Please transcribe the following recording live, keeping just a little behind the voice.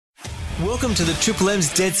Welcome to the Triple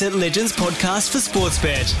M's Dead Set Legends podcast for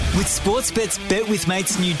Sportsbet. With Sportsbet's Bet with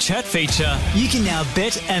Mates new chat feature, you can now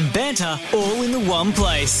bet and banter all in the one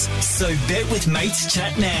place. So Bet with Mates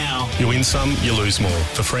chat now. You win some, you lose more.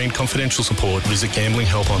 For free and confidential support, visit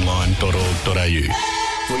gamblinghelponline.org.au.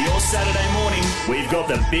 For your Saturday morning, we've got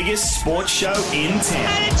the biggest sports show in town.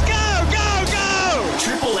 And it's go!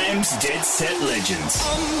 Triple M's Dead Set Legends.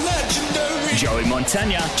 Joey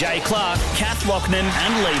Montagna, Jay Clark, Kath Lochnan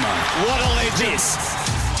and Limo. What a legend. This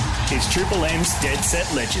is Triple M's Dead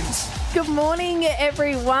Set Legends. Good morning,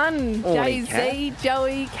 everyone. Morning, Jay-Z,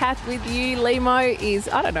 Joey, Kath with you. Limo is,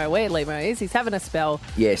 I don't know where Limo is. He's having a spell.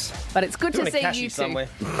 Yes. But it's good to see you two. somewhere.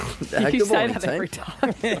 You say that every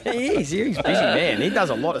time. He's a busy man. He does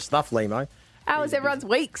a lot of stuff, Limo. How was everyone's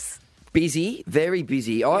weeks? Busy, very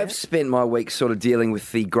busy. I've spent my week sort of dealing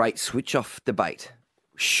with the great switch-off debate.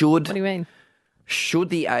 What do you mean? Should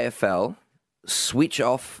the AFL switch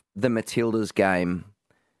off the Matildas game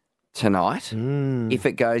tonight if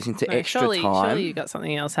it goes into extra time? Surely you got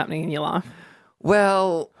something else happening in your life.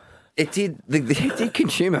 Well, it did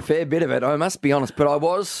consume a fair bit of it, I must be honest.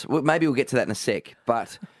 But maybe we'll get to that in a sec.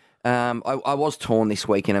 But I was torn this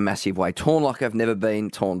week in a massive way. Torn like I've never been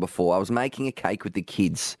torn before. I was making a cake with the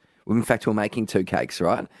kids. In fact, we're making 2 cakes,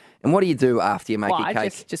 right? And what do you do after you make your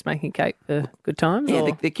cake? Just making cake for good times? Yeah,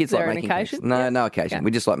 or the kids is like there making an occasion? cakes. No occasion. Okay.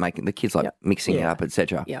 We just like making, the kids like mixing it up,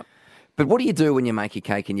 etc. Yep. But what do you do when you make your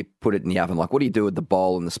cake and you put it in the oven? Like, what do you do with the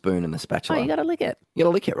bowl and the spoon and the Oh, spatula? you got to lick it. You got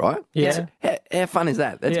to lick it, right? Yeah. How fun is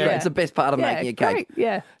that? That's Yeah. great. It's the best part of making a cake. Great.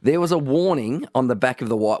 Yeah. There was a warning on the back of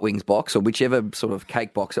the White Wings box, or whichever sort of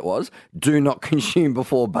cake box it was, do not consume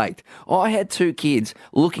before baked. I had 2 kids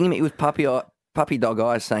looking at me with puppy dog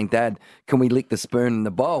eyes saying, Dad, can we lick the spoon in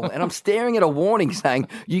the bowl? And I'm staring at a warning saying,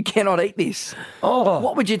 you cannot eat this. Oh.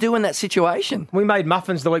 What would you do in that situation? We made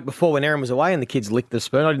muffins the week before when Erin was away and the kids licked the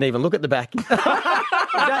spoon. I didn't even look at the back. Is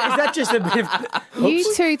that just a bit of...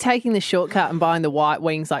 You two taking the shortcut and buying the White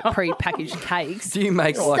Wings, like pre-packaged cakes. Do you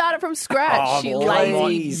make Start it from scratch, you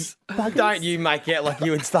lazy buggers. Don't you make out like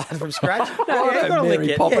you had started from scratch. No, you gotta Mary lick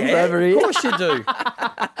it. Poppins over here. Of course you do.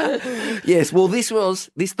 Yes, well,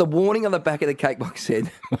 the warning on the back of the cake box said,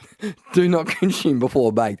 do not consume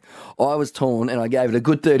before baked. I was torn and I gave it a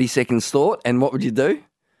good 30 seconds thought. And what would you do?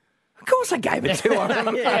 Of course I gave it to her.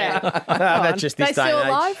 That's just this They day still and age.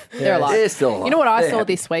 alive? They're alive. They're still alive. You know what I They're saw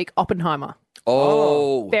happy. this week? Oppenheimer.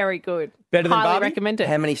 Oh. Very good. Better than Highly Barbie? recommend it.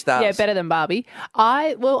 How many stars? Yeah, better than Barbie.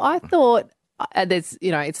 I thought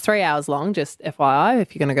it's 3 hours long, just FYI,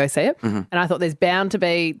 if you're going to go see it. Mm-hmm. And I thought there's bound to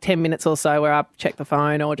be 10 minutes or so where I check the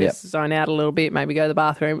phone or just zone out a little bit, maybe go to the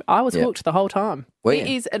bathroom. I was hooked the whole time. Were It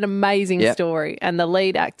you? is an amazing story. And the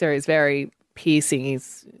lead actor is very piercing.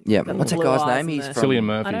 He's got What's that blue guy's eyes name? and He's the- from Cillian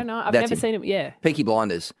Murphy. I don't know. I've That's never him. seen him. Yeah. Peaky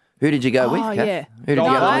Blinders. Who did you go with, Oh, Kath? yeah. Who did No, you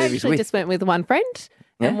go to the I movies actually with? just went with one friend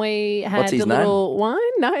and we had What's his a little name? wine.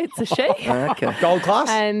 No, it's a she. Okay. Gold class?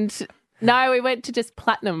 And no, we went to just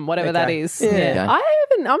platinum, whatever that is. Yeah.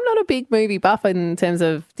 Okay. I'm not a big movie buff in terms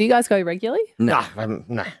of, do you guys go regularly? No. I've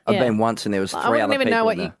Yeah. been once and there was 3 I other wouldn't even people know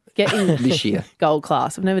what in you get in this year. gold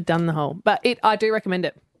class. I've never done the whole, but I do recommend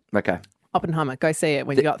it. Okay. Oppenheimer, go see it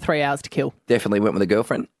when you got 3 hours to kill. Definitely went with a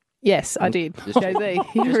girlfriend. Yes, I did. Jay-Z.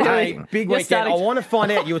 You Hey, really, big you're weekend. starting I to- want to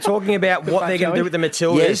find out. You were talking about what they're going to do with the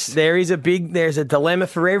Matildas. Yes. There's a dilemma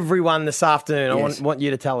for everyone this afternoon. Yes. I want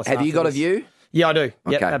you to tell us. Have you after got a this. view? Yeah, I do. Yep,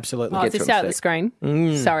 Okay. absolutely. Oh, Get just to it out in a of the sec. screen.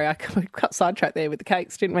 Sorry, I got sidetracked there with the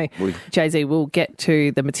cakes, didn't we? Jay-Z, we'll get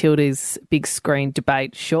to the Matildas big screen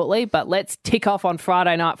debate shortly, but let's tick off on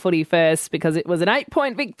Friday night footy first because it was an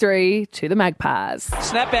 8-point victory to the Magpies.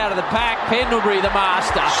 Snap out of the pack, Pendlebury the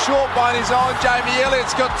master. Short one is on. Jamie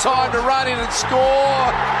Elliott's got time to run in and score.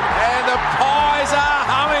 And the Pies are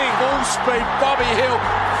humming. Full speed, Bobby Hill.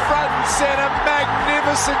 Front and centre,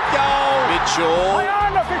 magnificent goal. Mitchell.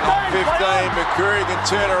 On 15, McCurry can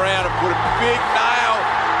turn around and put a big nail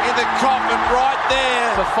in the coffin right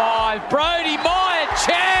there. For 5, Brody Meyer,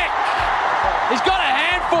 check! He's got a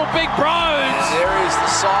handful, Big Bros. There is the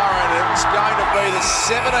siren. It's going to be the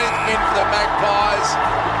 17th win for the Magpies.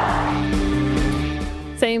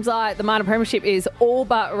 Seems like the minor premiership is all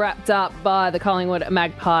but wrapped up by the Collingwood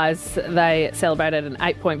Magpies. They celebrated an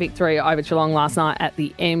 8-point victory over Geelong last night at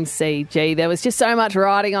the MCG. There was just so much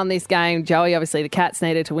riding on this game. Joey, obviously the Cats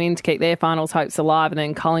needed to win to keep their finals hopes alive, and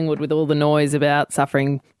then Collingwood with all the noise about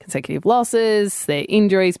suffering consecutive losses, their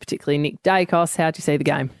injuries, particularly Nick Dacos. How'd you see the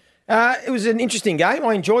game? It was an interesting game.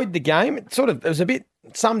 I enjoyed the game. It was a bit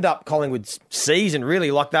summed up Collingwood's season,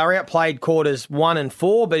 really. Like, they were outplayed quarters 1 and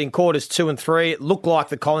 4, but in quarters 2 and 3, it looked like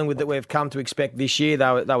the Collingwood that we've come to expect this year.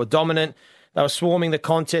 They were dominant. They were swarming the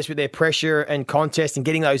contest with their pressure and contest and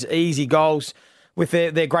getting those easy goals. with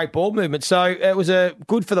their great ball movement. So it was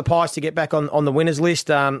good for the Pies to get back on the winners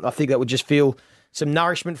list. I think that would just feel some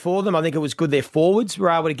nourishment for them. I think it was good their forwards were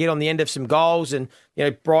able to get on the end of some goals, and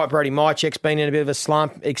Brody Mychek's been in a bit of a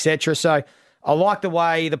slump, etc. So I like the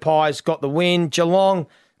way the Pies got the win. Geelong,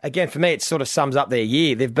 again, for me, it sort of sums up their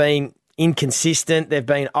year. They've been inconsistent. They've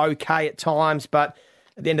been okay at times, but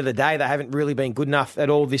at the end of the day, they haven't really been good enough at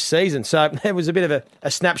all this season. So it was a bit of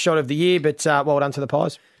a snapshot of the year, but well done to the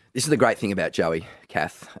Pies. This is the great thing about Joey,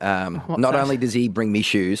 Kath. Not only does he bring me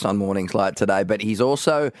shoes on mornings like today, but he's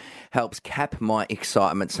also helps cap my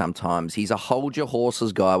excitement sometimes. He's a hold your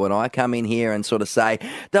horses guy. When I come in here and sort of say,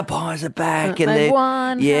 the Pies are back. And they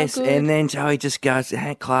won. Yes, and then Joey just goes,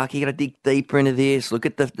 hey, Clark, you got to dig deeper into this. Look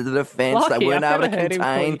at the defence. Lucky, they weren't I've able to never heard him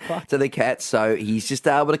contain call you to the Cats. So he's just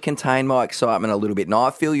able to contain my excitement a little bit. And I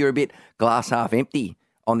feel you're a bit glass half empty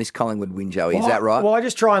on this Collingwood win, Joey. Is that right? Well, I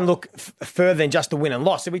just try and look further than just the win and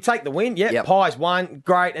loss. If we take the win, yep. Pies won,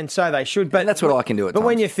 great, and so they should. But and that's what I can do at But times.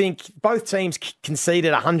 when you think both teams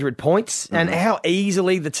conceded 100 points and how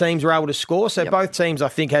easily the teams were able to score, so both teams, I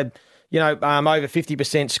think, had over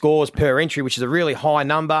 50% scores per entry, which is a really high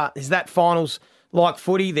number. Is that finals like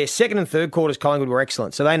footy? Their second and third quarters, Collingwood were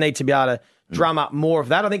excellent, so they need to be able to drum up more of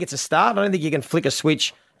that. I think it's a start. I don't think you can flick a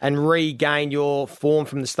switch and regain your form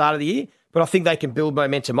from the start of the year. But I think they can build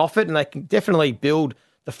momentum off it, and they can definitely build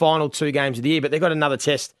the final 2 games of the year. But they've got another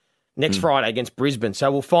test next Friday against Brisbane. So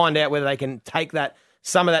we'll find out whether they can take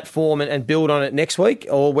some of that form and build on it next week,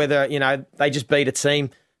 or whether, they just beat a team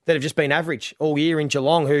that have just been average all year in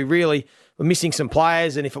Geelong, who really were missing some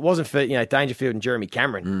players. And if it wasn't for, Dangerfield and Jeremy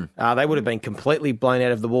Cameron, they would have been completely blown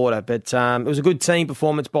out of the water. But it was a good team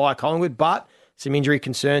performance by Collingwood, but some injury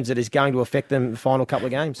concerns that is going to affect them the final couple of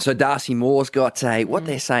games. So Darcy Moore's got what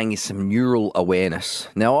they're saying is some neural awareness.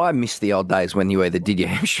 Now, I miss the old days when you either did your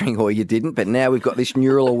hamstring or you didn't, but now we've got this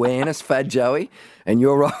neural awareness, Fad Joey, and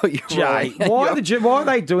you're right. Jay, why are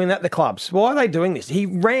they doing that, the clubs? Why are they doing this? He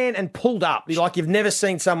ran and pulled up like you've never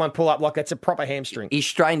seen someone pull up like it's a proper hamstring. He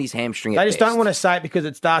strained his hamstring They just don't want to say it because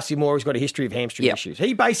it's Darcy Moore who's got a history of hamstring issues.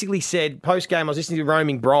 He basically said, post-game, I was listening to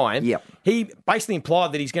Roaming Brian, he basically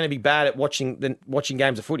implied that he's going to be bad at watching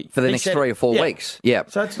games of footy. For the next 3 or 4 weeks. Yeah.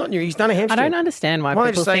 So it's not new. He's done a hamstring. I don't understand why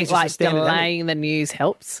people think delaying the news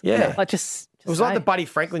helps. Yeah. It was like the Buddy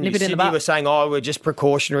Franklin news. Sydney were saying, we're just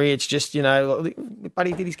precautionary. It's just,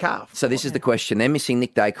 Buddy did his calf. So this is the question. They're missing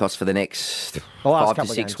Nick Dacos for the next 5 to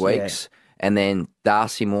 6 weeks. Yeah. And then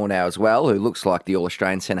Darcy Moore now as well, who looks like the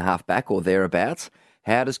All-Australian centre-half back or thereabouts.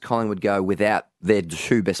 How does Collingwood go without their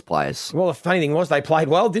 2 best players? Well, the funny thing was they played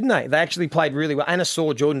well, didn't they? They actually played really well. And I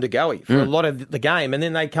saw Jordan De Goey for a lot of the game, and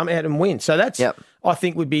then they come out and win. So that's, I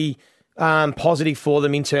think, would be positive for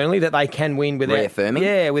them internally that they can win without reaffirming.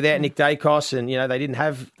 Yeah, without Nick Dacos, and they didn't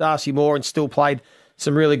have Darcy Moore and still played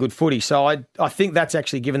some really good footy. So I think that's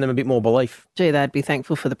actually given them a bit more belief. Gee, they'd be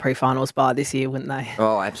thankful for the pre-finals bye this year, wouldn't they?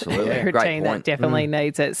 Oh, absolutely. A team that definitely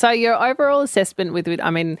needs it. So your overall assessment with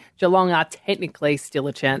Geelong are technically still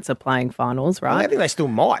a chance of playing finals, right? I think they still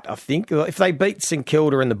might, I think. If they beat St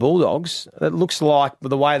Kilda and the Bulldogs, it looks like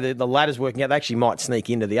the way the ladder's working out, they actually might sneak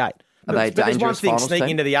into the 8. Are they but there's one thing sneaking team?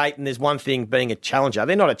 into the 8, and there's one thing being a challenger.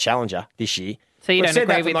 They're not a challenger this year. So you don't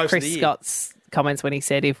agree with Chris Scott's comments when he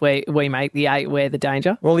said if we make the 8, we're the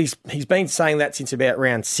danger? Well, he's been saying that since about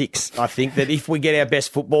round 6, I think, that if we get our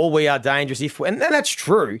best football, we are dangerous. And that's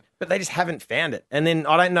true, but they just haven't found it. And then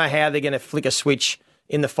I don't know how they're going to flick a switch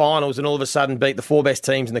in the finals and all of a sudden beat the 4 best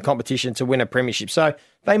teams in the competition to win a premiership. So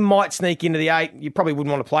they might sneak into the 8. You probably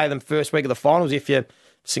wouldn't want to play them first week of the finals if you're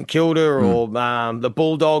St Kilda or the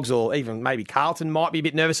Bulldogs, or even maybe Carlton might be a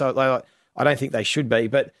bit nervous. I don't think they should be,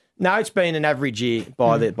 but no, it's been an average year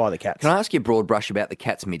by the Cats. Can I ask you a broad brush about the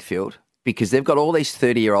Cats midfield? Because they've got all these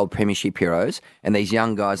 30-year-old premiership heroes and these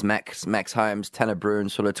young guys, Max Holmes, Tanner Bruin,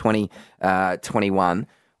 sort of 20, 21.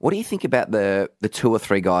 What do you think about the 2 or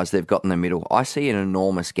 3 guys they've got in the middle? I see an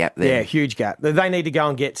enormous gap there. Yeah, huge gap. They need to go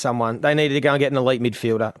and get someone. They need to go and get an elite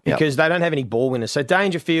midfielder because they don't have any ball winners. So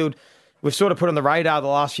Dangerfield, we've sort of put on the radar the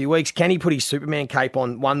last few weeks. Can he put his Superman cape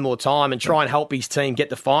on one more time and try and help his team get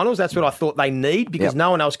to finals? That's what I thought they need because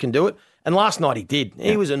no one else can do it. And last night he did.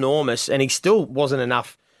 He was enormous and he still wasn't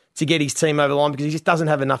enough to get his team over the line because he just doesn't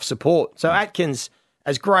have enough support. So Atkins,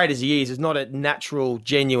 as great as he is not a natural,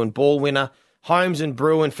 genuine ball winner. Holmes and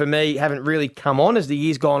Bruin, for me, haven't really come on as the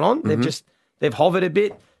year's gone on. They've hovered a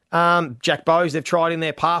bit. Jack Bowes, they've tried in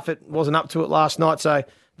there. Parfitt wasn't up to it last night. So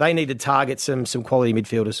they need to target some quality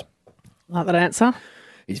midfielders. Like that answer.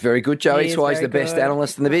 He's very good, Joey. That's why he's the best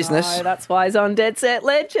analyst in the business. Oh, that's why he's on Dead Set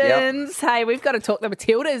Legends. Hey, we've got to talk the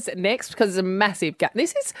Matildas next because it's a massive gap.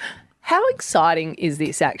 How exciting is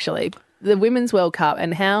this, actually? the Women's World Cup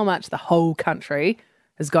and how much the whole country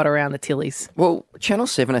has got around the Tillies. Well, Channel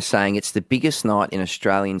 7 are saying it's the biggest night in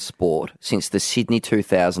Australian sport since the Sydney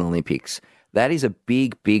 2000 Olympics. That is a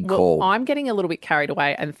big call. I'm getting a little bit carried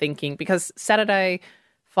away and thinking, because Saturday,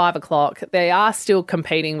 5 o'clock, they are still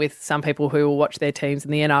competing with some people who will watch their teams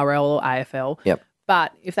in the NRL or AFL. Yep.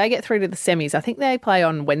 But if they get through to the semis, I think they play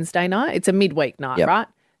on Wednesday night. It's a midweek night, Yep. right?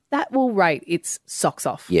 That will rate its socks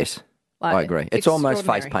off. Yes. Like, I agree. It's almost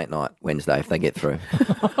face extraordinary. paint night Wednesday if they get through.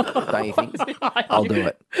 Don't you think? I'll do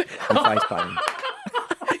it. I'm face painting.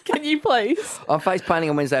 Can you please? I'm face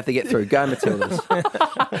painting on Wednesday if they get through. Go Matildas.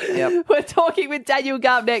 Yep. We're talking with Daniel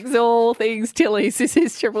Garb next, all things Tillies. This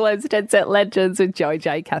is Triple M's Dead Set Legends with Joey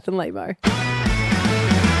J, Kath and Lemo.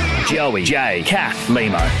 Joey, Jay, Kath,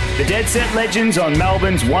 Lemo. The Dead Set Legends on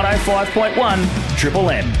Melbourne's 105.1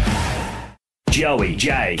 Triple M. Joey,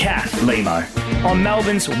 Jay, Kath, Lemo. On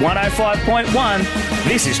Melbourne's 105.1,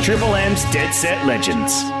 this is Triple M's Dead Set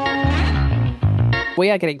Legends. We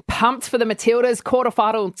are getting pumped for the Matildas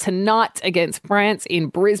quarterfinal tonight against France in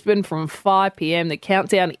Brisbane from 5 p.m. The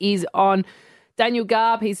countdown is on. Daniel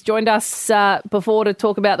Garb, he's joined us before to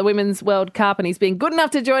talk about the Women's World Cup, and he's been good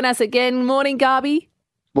enough to join us again. Morning, Garby.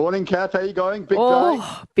 Morning, Kath. How you going? Big day.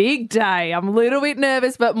 Oh, big day. I'm a little bit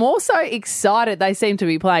nervous, but more so excited. They seem to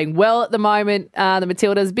be playing well at the moment. The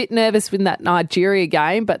Matildas a bit nervous with that Nigeria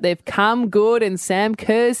game, but they've come good, and Sam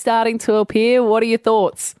Kerr's starting to appear. What are your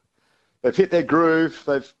thoughts? They've hit their groove.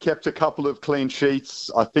 They've kept a couple of clean sheets.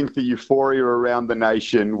 I think the euphoria around the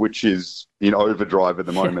nation, which is in overdrive at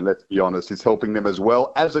the moment, let's be honest, is helping them as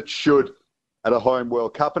well, as it should at a home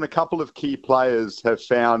World Cup. And a couple of key players have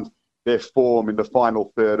found their form in the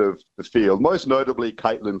final third of the field, most notably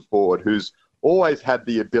Caitlin Ford, who's always had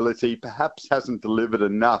the ability, perhaps hasn't delivered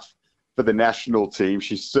enough for the national team.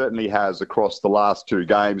 She certainly has across the last two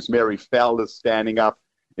games. Mary Fowler's standing up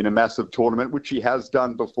in a massive tournament, which she has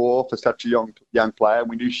done before for such a young player, and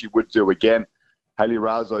we knew she would do again. Hayley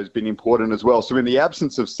Raso has been important as well. So in the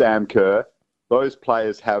absence of Sam Kerr, those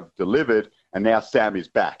players have delivered, and now Sam is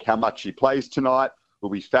back. How much she plays tonight will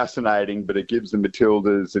be fascinating, but it gives the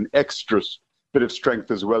Matildas an extra bit of strength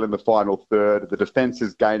as well in the final third. The defence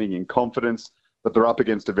is gaining in confidence, but they're up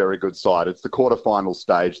against a very good side. It's the quarterfinal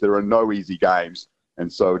stage. There are no easy games,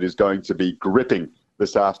 and so it is going to be gripping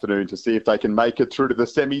this afternoon to see if they can make it through to the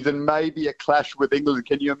semis and maybe a clash with England.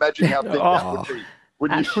 Can you imagine how big that would be?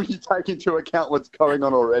 When you take into account what's going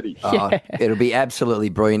on already. It'll be absolutely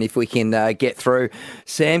brilliant if we can get through.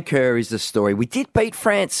 Sam Kerr is the story. We did beat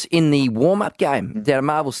France in the warm-up game down at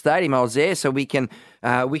Marvel Stadium. I was there, so we can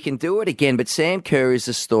do it again. But Sam Kerr is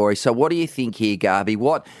the story. So what do you think here, Garby?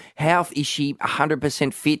 How is she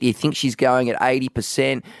 100% fit? Do you think she's going at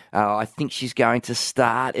 80%? I think she's going to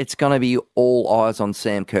start. It's going to be all eyes on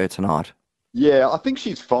Sam Kerr tonight. Yeah, I think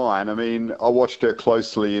she's fine. I mean, I watched her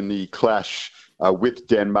closely in the clash with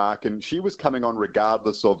Denmark, and she was coming on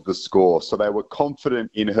regardless of the score. So they were confident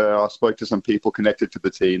in her. I spoke to some people connected to the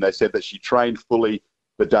team. They said that she trained fully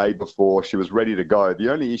the day before. She was ready to go.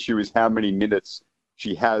 The only issue is how many minutes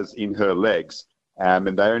she has in her legs. And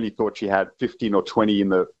they only thought she had 15 or 20 in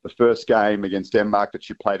the first game against Denmark that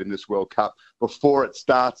she played in this World Cup before it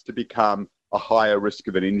starts to become a higher risk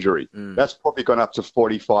of an injury. That's probably gone up to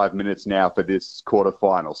 45 minutes now for this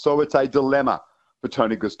quarterfinal. So it's a dilemma for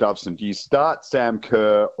Tony Gustafsson. Do you start Sam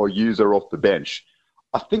Kerr or use her off the bench?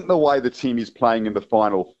 I think the way the team is playing in the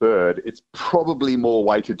final third, it's probably more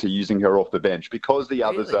weighted to using her off the bench because the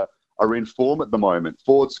others are in form at the moment.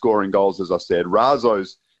 Ford scoring goals, as I said.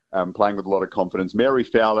 Raso's playing with a lot of confidence. Mary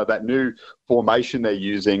Fowler, that new formation they're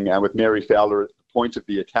using with Mary Fowler at the point of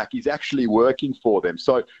the attack is actually working for them.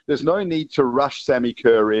 So there's no need to rush Sammy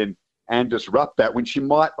Kerr in and disrupt that when she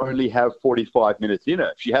might only have 45 minutes in her.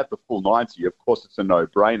 If she had the full 90, of course, it's a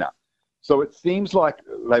no-brainer. So it seems like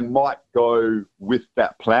they might go with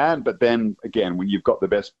that plan, but then, again, when you've got the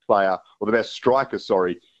best player, or the best striker,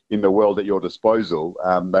 in the world at your disposal,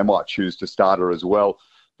 they might choose to start her as well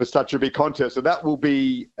for such a big contest. So that will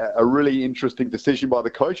be a really interesting decision by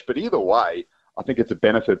the coach, but either way, I think it's a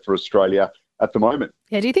benefit for Australia at the moment.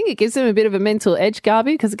 Yeah, do you think it gives them a bit of a mental edge,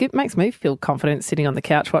 Garby? Because it makes me feel confident sitting on the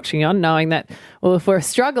couch watching on, knowing that, well, if we're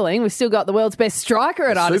struggling, we've still got the world's best striker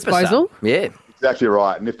at our disposal. Yeah. Exactly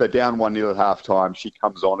right. And if they're down 1-0 at halftime, she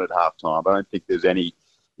comes on at halftime. I don't think there's any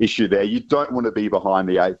issue there. You don't want to be behind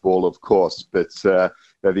the 8 ball, of course, but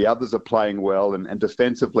the others are playing well and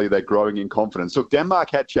defensively they're growing in confidence. So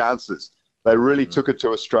Denmark had chances. They really took it to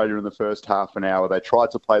Australia in the first half an hour. They tried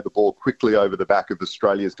to play the ball quickly over the back of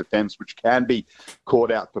Australia's defence, which can be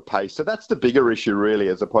caught out for pace. So that's the bigger issue, really,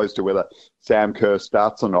 as opposed to whether Sam Kerr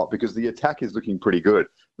starts or not, because the attack is looking pretty good.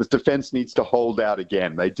 this defence needs to hold out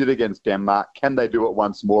again. They did against Denmark. Can they do it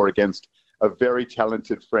once more against a very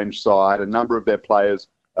talented French side? A number of their players,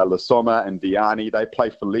 Lasoma and Diani, they play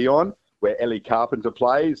for Lyon, where Ellie Carpenter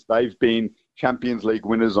plays. They've been Champions League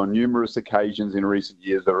winners on numerous occasions in recent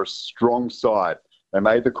years. They're a strong side. They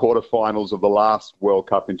made the quarterfinals of the last World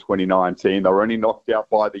Cup in 2019. They were only knocked out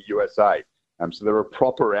by the USA. So they're a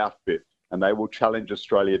proper outfit, and they will challenge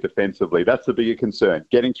Australia defensively. That's the bigger concern,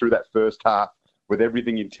 getting through that first half with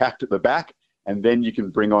everything intact at the back, and then you can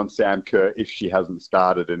bring on Sam Kerr if she hasn't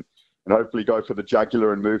started, and hopefully go for the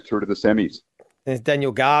jugular and move through to the semis. There's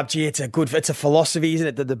Daniel Garb. Gee, it's a philosophy, isn't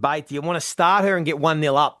it, the debate? Do you want to start her and get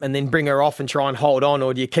 1-0 up and then bring her off and try and hold on,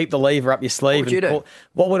 or do you keep the lever up your sleeve? What would you do?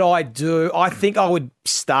 What would I do? I think I would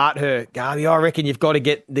start her, Garby. I reckon you've got to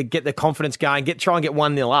get the confidence going, try and get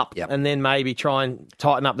 1-0 up, and then maybe try and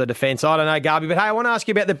tighten up the defence. I don't know, Garby, but hey, I want to ask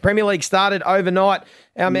you about the Premier League started overnight.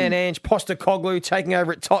 Our man Ange Postecoglou taking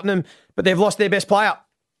over at Tottenham, but they've lost their best player.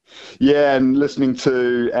 Yeah, and listening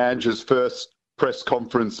to Ange's first press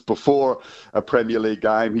conference before a Premier League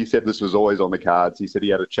game, he said this was always on the cards. He said he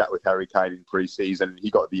had a chat with Harry Kane in pre-season, and he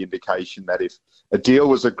got the indication that if a deal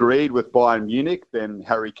was agreed with Bayern Munich, then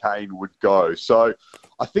Harry Kane would go. So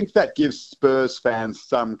I think that gives Spurs fans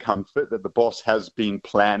some comfort that the boss has been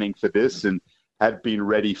planning for this and had been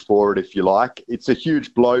ready for it, if you like. It's a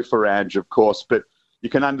huge blow for Ange, of course, but you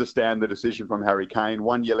can understand the decision from Harry Kane.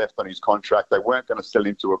 1 year left on his contract. They weren't going to sell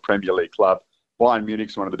him to a Premier League club. Bayern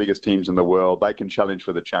Munich's one of the biggest teams in the world. They can challenge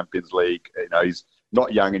for the Champions League. He's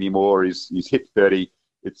not young anymore. He's hit 30.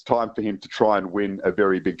 It's time for him to try and win a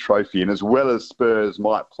very big trophy. And as well as Spurs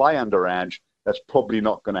might play under Ange, that's probably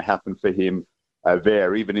not going to happen for him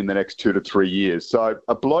there, even in the next 2 to 3 years. So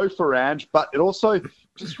a blow for Ange, but it also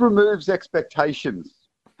just removes expectations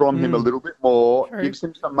from him a little bit more, gives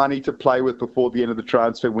him some money to play with before the end of the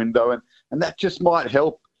transfer window, and that just might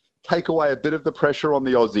help take away a bit of the pressure on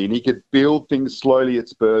the Aussie, and he could build things slowly at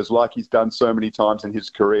Spurs like he's done so many times in his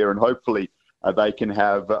career, and hopefully they can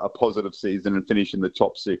have a positive season and finish in the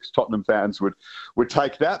top 6. Tottenham fans would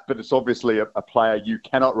take that, but it's obviously a player you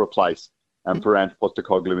cannot replace for Ange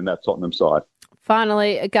Postecoglou in that Tottenham side.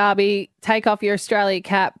 Finally, Garby, take off your Australia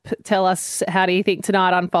cap. Tell us, how do you think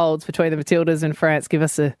tonight unfolds between the Matildas and France? Give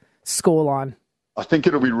us a scoreline. I think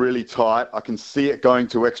it'll be really tight. I can see it going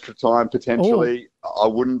to extra time potentially. Ooh. I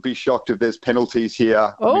wouldn't be shocked if there's penalties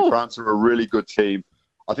here. I mean, France are a really good team.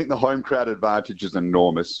 I think the home crowd advantage is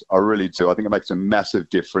enormous. I really do. I think it makes a massive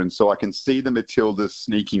difference. So I can see the Matildas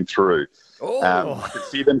sneaking through. I can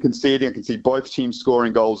see them conceding. I can see both teams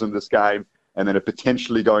scoring goals in this game, and then it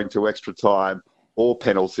potentially going to extra time or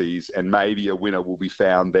penalties, and maybe a winner will be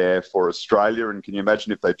found there for Australia. And can you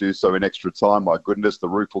imagine if they do so in extra time? My goodness, the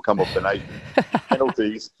roof will come off the nation.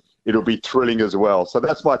 Penalties, it'll be thrilling as well. So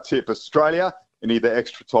that's my tip. Australia in either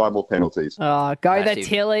extra time or penalties. Oh, go the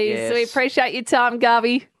Tillies. Yes. We appreciate your time,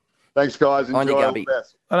 Garby. Thanks, guys. Enjoy. All the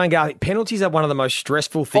best. I don't go. Penalties are one of the most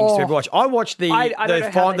stressful things to ever watch. I watched the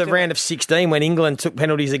round of 16 when England took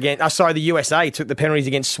penalties against. The USA took the penalties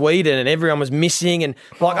against Sweden, and everyone was missing. And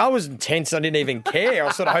I was tense. I didn't even care. I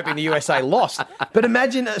was sort of hoping the USA lost. But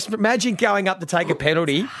imagine going up to take a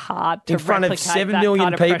penalty in front of 7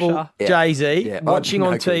 million people, Jay-Z, watching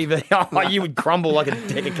on TV. Oh, you would crumble like a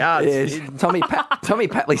deck of cards. Yes. Tommy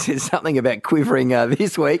Patley said something about quivering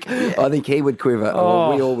this week. I think he would quiver.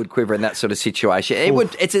 Or we all would quiver in that sort of situation.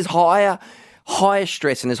 It's as higher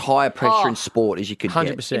stress and as higher pressure in sport as you could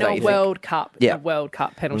 100%. get. In a World Cup, World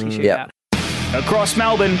Cup penalty shootout. Across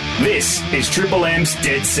Melbourne, this is Triple M's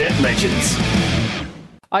Dead Set Legends.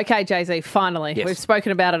 Okay, Jay-Z, finally. Yes. We've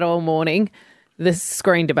spoken about it all morning. The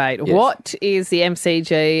screen debate. Yes. What is the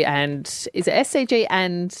MCG and is it SCG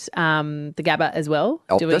and the Gabba as well?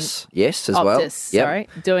 Optus, yes, as well. Optus, sorry.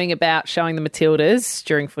 Doing about showing the Matildas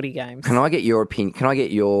during footy games. Can I get your opinion? Can I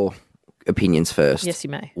get your opinions first? Yes,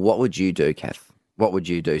 you may. What would you do, Kath? What would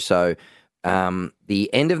you do? So the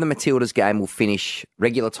end of the Matildas game will finish,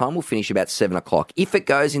 regular time will finish about 7 o'clock. If it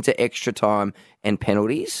goes into extra time and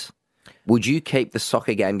penalties, would you keep the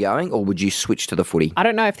soccer game going or would you switch to the footy? I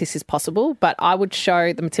don't know if this is possible, but I would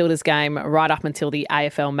show the Matildas game right up until the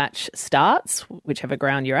AFL match starts, whichever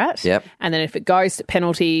ground you're at. Yep. And then if it goes to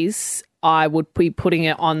penalties, I would be putting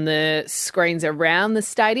it on the screens around the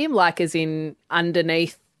stadium, like as in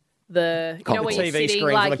underneath the where TV you're sitting,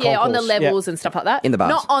 screens like on the levels and stuff like that. In the bars.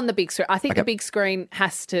 Not on the big screen. I think the big screen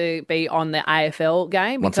has to be on the AFL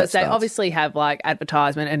game because they obviously have like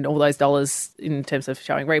advertisement and all those dollars in terms of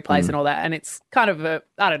showing replays and all that. And it's kind of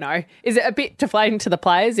I don't know, is it a bit deflating to the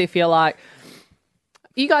players if you're like,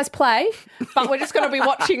 you guys play, but we're just going to be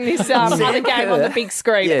watching this other game on the big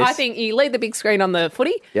screen. Yes. I think you leave the big screen on the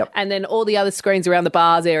footy, and then all the other screens around the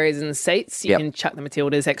bars, areas and the seats, you can chuck the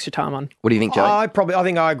Matildas extra time on. What do you think, Joe? I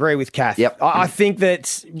think I agree with Kath. Yep. I think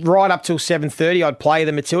that right up till 7:30 I'd play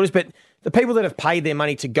the Matildas, but the people that have paid their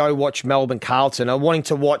money to go watch Melbourne Carlton are wanting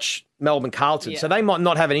to watch Melbourne Carlton. So they might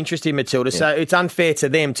not have an interest in Matildas. So it's unfair to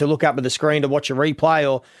them to look up at the screen to watch a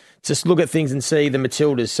replay or just look at things and see the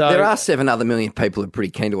Matildas. So There are 7 other million people who are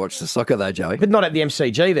pretty keen to watch the soccer, though, Joey. but not at the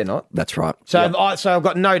MCG, they're not. That's right. So, I've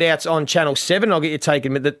got no doubts on Channel 7. I'll get you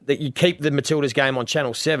taken that you keep the Matildas game on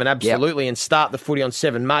Channel 7, absolutely, and start the footy on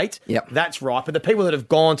 7, mate. Yep. That's right. But the people that have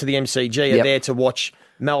gone to the MCG are there to watch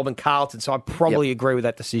Melbourne Carlton, so I probably agree with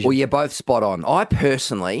that decision. Well, you're both spot on. I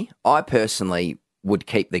personally would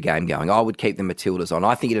keep the game going. I would keep the Matildas on.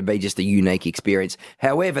 I think it'd be just a unique experience.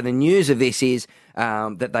 However, the news of this is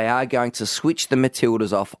that they are going to switch the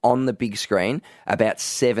Matildas off on the big screen about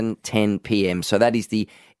 7:10 p.m. So that is the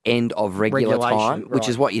end of regular time, which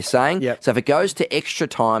is what you're saying. Yep. So if it goes to extra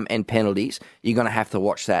time and penalties, you're going to have to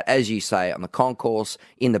watch that, as you say, on the concourse,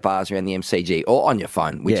 in the bars around the MCG, or on your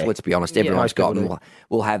phone, which, let's be honest, everyone's got and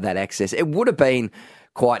will have that access. It would have been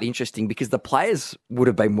quite interesting because the players would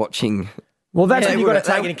have been watching. Well, that's what you've got to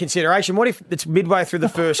take into consideration. What if it's midway through the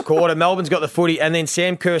first quarter, Melbourne's got the footy, and then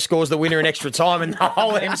Sam Kerr scores the winner in extra time, and the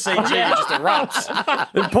whole MCG just erupts?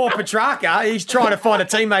 And poor Petrarca, he's trying to find a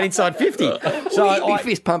teammate inside 50. So He'd be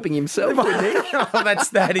fist pumping himself, wouldn't he?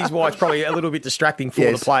 that is why it's probably a little bit distracting for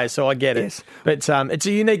the players, so I get it. Yes. But it's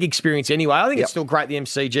a unique experience anyway. I think it's still great the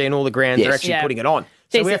MCG and all the grounds are actually putting it on.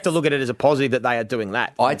 So we have to look at it as a positive that they are doing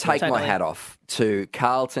that. I take my hat off to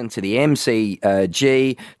Carlton, to the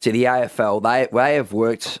MCG, to the AFL. They have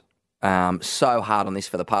worked so hard on this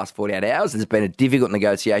for the past 48 hours. It's been a difficult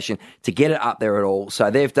negotiation to get it up there at all.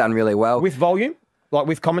 So they've done really well. With volume? Like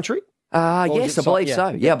with commentary? Yes, I believe so.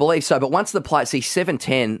 Yeah, I believe so. But once the players see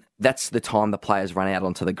 7:10, that's the time the players run out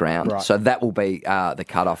onto the ground. Right. So that will be the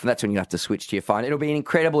cut-off, and that's when you have to switch to your phone. It'll be an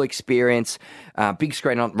incredible experience. Big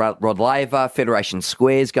screen on Rod Laver, Federation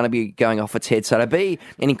Square is going to be going off its head. So it'll be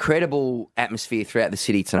an incredible atmosphere throughout the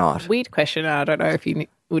city tonight. Weird question. I don't know if you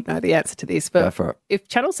would know the answer to this, but Go for it. if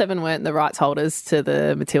Channel 7 weren't the rights holders to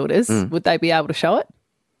the Matildas, would they be able to show it?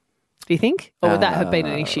 Do you think? Or would that have been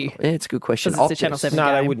an issue? Yeah, it's a good question. Because it's a Channel 7 No,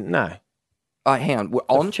 game. they wouldn't. No. Oh, hang on. We're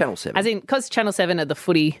on Channel 7. As in, because Channel 7 are the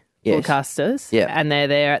footy Yes. broadcasters, Yeah. and they're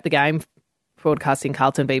there at the game broadcasting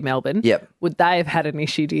Carlton v Melbourne. Yep. Would they have had an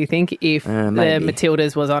issue, do you think, if the maybe.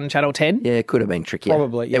 Matildas was on Channel 10? Yeah, it could have been trickier.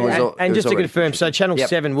 Probably, yeah. It was, and just to confirm, so Channel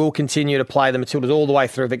 7 will continue to play the Matildas all the way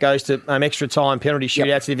through. If it goes to extra time, penalty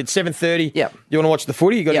shootouts, if it's 7:30, you want to watch the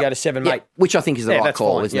footy, you've got to go to 7, mate. Which I think is the right that's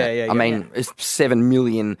call, fine. isn't it? Yeah, I mean, it's 7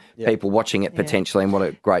 million people watching it potentially, and what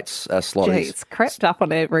a great slot Gee, it is. it's crept up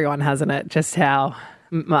on everyone, hasn't it? Just how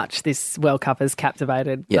much this World Cup has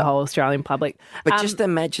captivated the whole Australian public. But just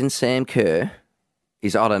imagine Sam Kerr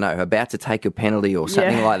is, I don't know, about to take a penalty or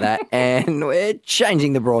something like that, and we're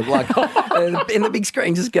changing the broad. Like, and the big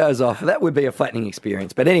screen just goes off. That would be a flattening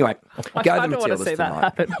experience. But anyway, go the Matildas want to see tonight. that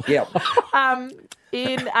happen. Yeah.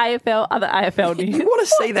 In other AFL news. You want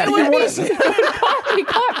to see that? It'd be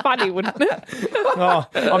quite funny, wouldn't it? Oh,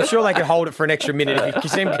 I'm sure they could hold it for an extra minute. If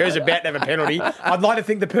Sam Kerr's about to have a penalty, I'd like to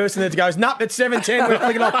think the person that goes, nope, it's 7:10, we're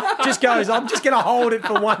flicking off, just goes, I'm just going to hold it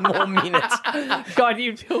for one more minute. God,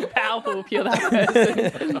 you feel powerful if you're that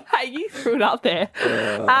person. Hey, you threw it up there.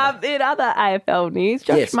 In other AFL news,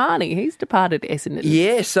 Josh Marnie, he's departed Essendon.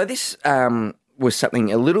 Yeah, so this was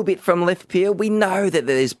something a little bit from left field. We know that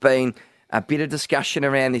there's been a bit of discussion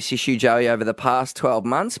around this issue, Joey, over the past 12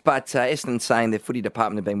 months, but Essendon saying their footy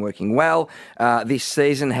department have been working well this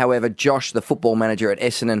season. However, Josh, the football manager at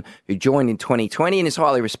Essendon, who joined in 2020 and is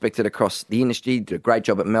highly respected across the industry, did a great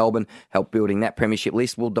job at Melbourne, helped building that premiership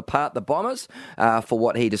list, will depart the Bombers for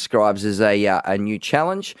what he describes as a new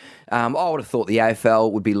challenge. I would have thought the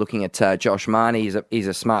AFL would be looking at Josh Marnie. He's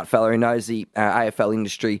a smart fella who knows the AFL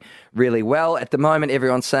industry really well. At the moment,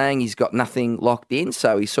 everyone's saying he's got nothing locked in,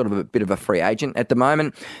 so he's sort of a bit of a free agent at the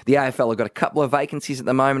moment. The AFL have got a couple of vacancies at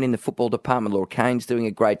the moment in the football department. Laura Kane's doing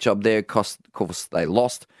a great job there. Of course, they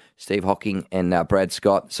lost Steve Hocking and Brad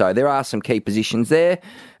Scott. So there are some key positions there.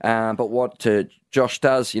 But what Josh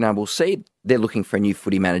does, we'll see. They're looking for a new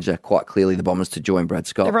footy manager, quite clearly, the Bombers, to join Brad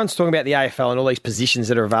Scott. Everyone's talking about the AFL and all these positions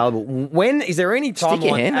that are available. When is there any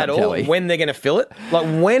timeline at all Joey. when they're going to fill it? Like,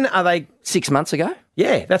 when are they? 6 months ago?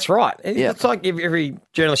 Yeah, that's right. Yeah. It's like every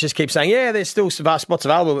journalist just keeps saying, there's still spots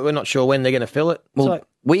available, but we're not sure when they're going to fill it. Well,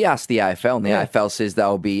 we asked the AFL, and the AFL says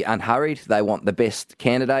they'll be unhurried. They want the best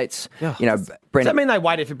candidates. Does that mean they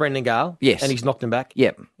waited for Brendan Gale? Yes. And he's knocked them back?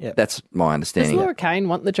 Yep. Yep. That's my Does understanding. Laura Kane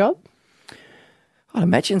want the job? I'd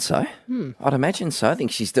imagine so. I'd imagine so. I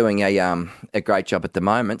think she's doing a great job at the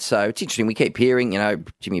moment. So it's interesting. We keep hearing,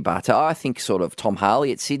 Jimmy Barter. I think sort of Tom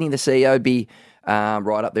Harley at Sydney, the CEO, would be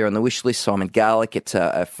right up there on the wish list. Simon Garlick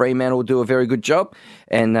at Fremantle will do a very good job.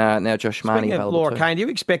 And now Josh Marnie Speaking of available Laura too. Kane, do you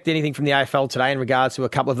expect anything from the AFL today in regards to a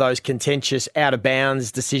couple of those contentious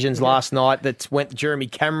out-of-bounds decisions last night that went Jeremy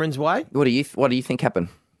Cameron's way? What do you think happened?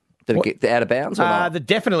 Did it get out of bounds or not?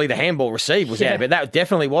 Definitely the handball received was out of it. That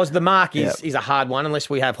definitely was. The mark is a hard one unless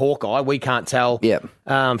we have Hawkeye. We can't tell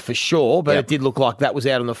for sure, but it did look like that was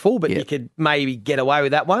out on the full, but you could maybe get away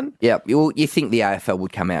with that one. Yeah, well, you think the AFL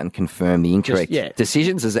would come out and confirm the incorrect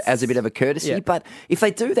decisions as a bit of a courtesy, but if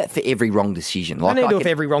they do that for every wrong decision... They need to do it for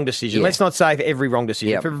every wrong decision. Let's not say for every wrong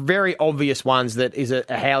decision. For very obvious ones that is a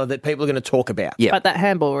howler that people are going to talk about. But that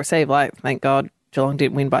handball receive, thank God, Geelong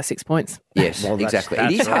didn't win by 6 points. Yes, exactly.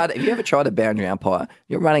 It is hard. If you ever tried a boundary umpire,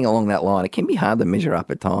 you're running along that line. It can be hard to measure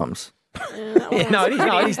up at times.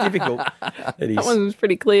 It is difficult. It is. That one was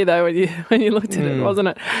pretty clear, though, when you looked at it, wasn't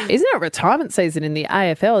it? Isn't it retirement season in the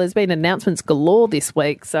AFL? There's been announcements galore this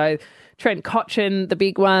week. So Trent Cotchin, the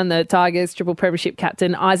big one, the Tigers triple premiership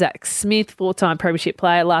captain, Isaac Smith, 4-time premiership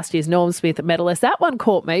player, last year's Norm Smith medalist. That one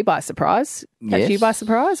caught me by surprise. Catch you by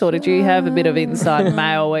surprise, or did you have a bit of inside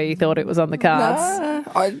mail where you thought it was on the cards?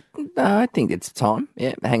 I think it's time.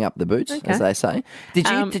 Yeah, hang up the boots, as they say.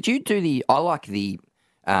 Did you do the? I like the.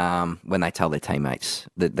 When they tell their teammates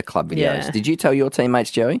the club videos. Yeah. Did you tell your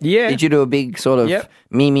teammates, Joey? Yeah. Did you do a big sort of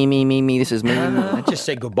me, this is me? I just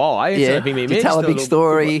said goodbye. Did you tell a big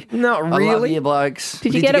story? Not really. I love you, blokes.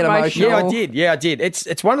 Did you get emotional? Yeah, I did.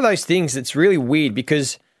 It's one of those things that's really weird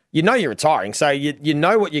because you know you're retiring, so you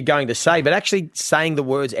know what you're going to say, but actually saying the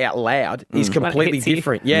words out loud is completely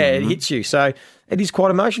different. Yeah, it hits you. So it is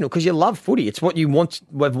quite emotional because you love footy. It's what you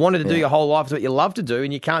have wanted to do your whole life. It's what you love to do,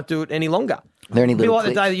 and you can't do it any longer. There any It'll be little like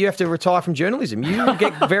the day that you have to retire from journalism. You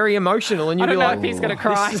get very emotional, and you'll be like, if he's going to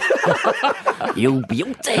cry. You're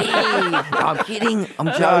guilty. I'm kidding.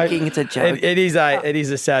 I'm joking. It's a joke. It is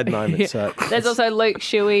a sad moment. So. There's also Luke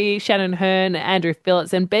Shuey, Shannon Hearn, Andrew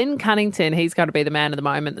Phillips, and Ben Cunnington. He's going to be the man of the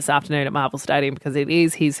moment this afternoon at Marvel Stadium because it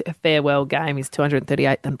is his farewell game, his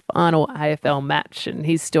 238th and final AFL match, and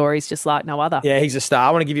his story's just like no other. Yeah, he's a star.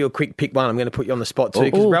 I want to give you a quick pick one. I'm going to put you on the spot too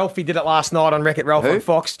because Ralphie did it last night on Wreck-It Ralph on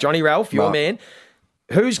Fox. Johnny Ralph, your man.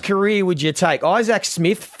 Whose career would you take? Isaac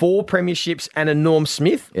Smith, 4 premierships and a Norm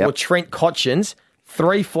Smith, or Trent Cotchin's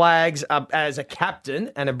 3 flags as a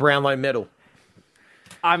captain and a Brownlow medal?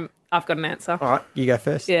 I've got an answer. All right, you go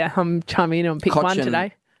first. Yeah, I'm chiming in on pick Cotchin. one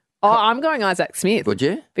today. I'm going Isaac Smith. Would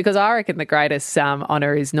you? Because I reckon the greatest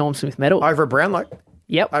honour is Norm Smith medal. Over a Brownlow?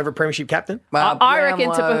 Yep. Over a premiership captain? I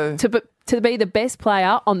reckon to be the best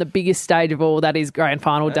player on the biggest stage of all, that is grand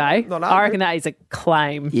final day, I reckon that is a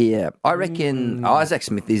claim. Yeah, I reckon Isaac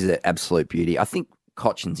Smith is an absolute beauty. I think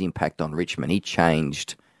Cotchin's impact on Richmond, he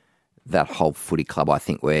changed that whole footy club, I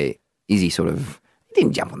think, where Izzy sort of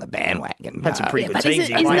didn't jump on the bandwagon. Had some pretty good But teams.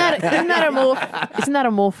 isn't that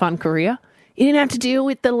a more fun career? You didn't have to deal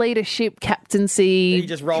with the leadership, captaincy, He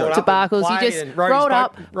just rolled up debacles. and He played just and rode his rolled boat,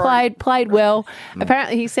 up, played well.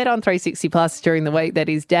 Apparently, he said on 360 Plus during the week that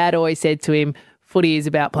his dad always said to him, footy is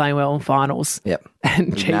about playing well in finals. Yep.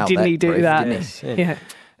 And gee, didn't he do that? Yeah.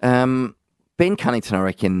 Ben Cunnington, I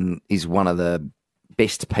reckon, is one of the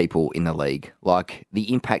best people in the league. Like,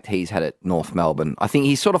 the impact he's had at North Melbourne. I think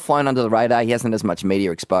he's sort of flown under the radar. He hasn't as much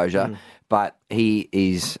media exposure, but he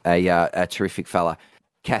is a terrific fella.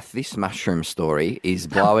 Kath, this mushroom story is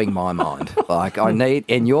blowing my mind. Like,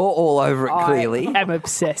 and you're all over it clearly. I am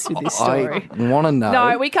obsessed with this story. I want to know.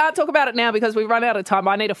 No, we can't talk about it now because we've run out of time.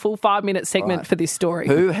 I need a full 5-minute segment for this story.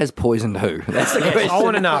 Who has poisoned who? That's the question. I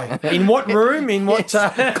want to know. In what room? In what...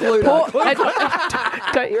 Don't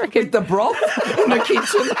you reckon? With the broth in the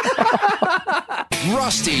kitchen?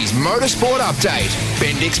 Rusty's Motorsport Update.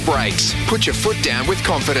 Bendix Brakes. Put your foot down with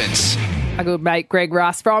confidence. A good mate, Greg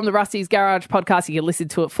Russ, from the Rusty's Garage podcast. You can listen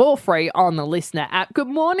to it for free on the Listener app. Good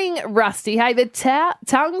morning, Rusty. Hey, the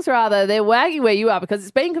tongues, they're wagging where you are because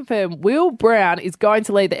it's been confirmed Will Brown is going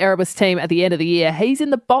to lead the Erebus team at the end of the year. He's in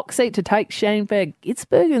the box seat to take Shane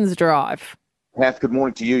Gitzbergen's drive. Kath, good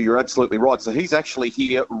morning to you. You're absolutely right. So he's actually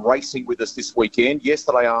here racing with us this weekend.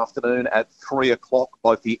 Yesterday afternoon at 3 o'clock,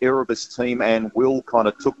 both the Erebus team and Will kind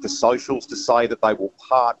of took to socials to say that they will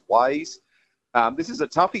part ways. This is a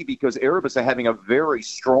toughie because Erebus are having a very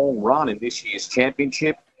strong run in this year's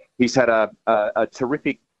championship. He's had a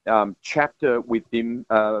terrific chapter with him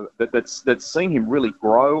that's seen him really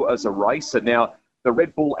grow as a racer. Now, the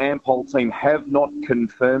Red Bull Ampol team have not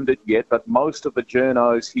confirmed it yet, but most of the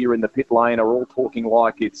journos here in the pit lane are all talking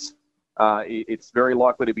like it's It's very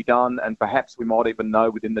likely to be done, and perhaps we might even know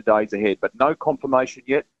within the days ahead. But no confirmation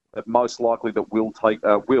yet. But most likely that will take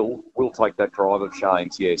that drive of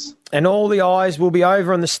Shane's, yes. And all the eyes will be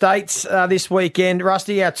over on the States this weekend.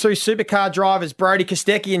 Rusty, our two supercar drivers, Brodie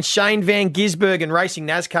Kostecki and Shane Van Gisbergen, racing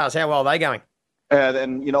NASCARs. How well are they going?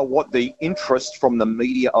 And you know what? The interest from the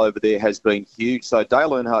media over there has been huge. So Dale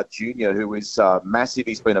Earnhardt Jr., who is massive,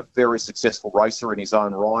 he's been a very successful racer in his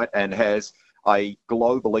own right and has a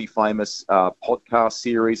globally famous podcast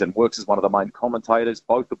series and works as one of the main commentators.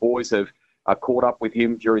 Both the boys have caught up with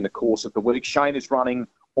him during the course of the week. Shane is running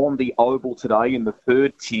on the oval today in the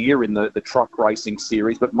third tier in the truck racing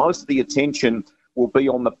series, but most of the attention will be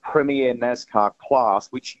on the Premier NASCAR class,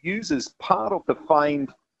 which uses part of the famed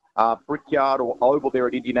Brickyard or oval there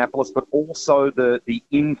at Indianapolis, but also the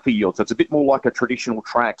infield. So it's a bit more like a traditional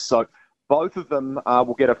track. So both of them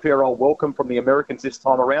will get a fair old welcome from the Americans this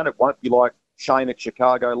time around. It won't be like Shane at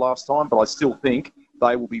Chicago last time, but I still think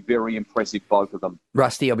they will be very impressive, both of them.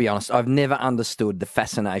 Rusty, I'll be honest, I've never understood the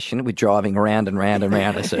fascination with driving around and round and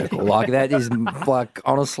round a circle. Like, that is,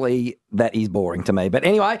 honestly, that is boring to me. But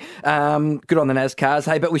anyway, good on the NASCARs.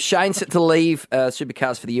 Hey, but with Shane set to leave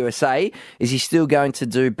Supercars for the USA, is he still going to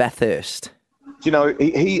do Bathurst? You know,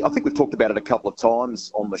 I think we've talked about it a couple of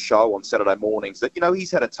times on the show on Saturday mornings that, you know, he's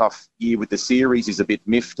had a tough year with the series. He's a bit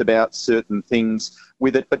miffed about certain things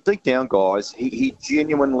with it. But deep down, guys, he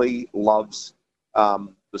genuinely loves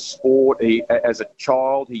the sport. As a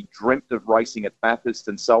child, he dreamt of racing at Bathurst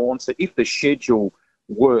and so on. So if the schedule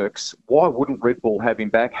works, why wouldn't Red Bull have him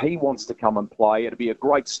back? He wants to come and play. It'd be a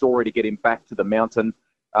great story to get him back to the mountain.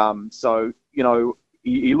 So, you know,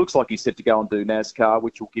 he looks like he's set to go and do NASCAR,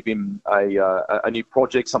 which will give him a new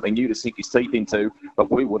project, something new to sink his teeth into.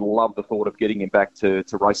 But we would love the thought of getting him back to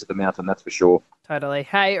race at the mountain, that's for sure. Totally.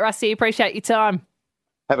 Hey, Rusty, appreciate your time.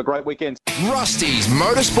 Have a great weekend. Rusty's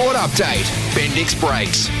Motorsport Update. Bendix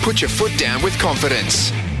Brakes. Put your foot down with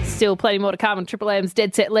confidence. Still plenty more to come on Triple M's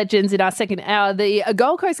Dead Set Legends in our second hour. The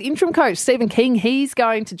Gold Coast interim coach, Stephen King, he's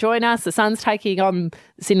going to join us. The Suns taking on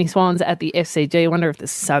the Sydney Swans at the FCG. I wonder if the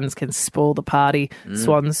Suns can spoil the party.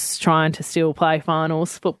 Swans trying to still play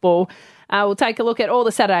finals football. We'll take a look at all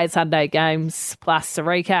the Saturday and Sunday games, plus a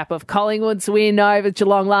recap of Collingwood's win over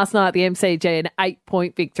Geelong last night at the MCG, an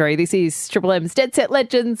 8-point victory. This is Triple M's Dead Set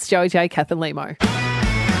Legends, Joey J, Kath and Limo.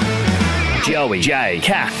 Joey J,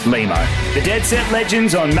 Kath, Limo. The Dead Set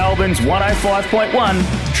Legends on Melbourne's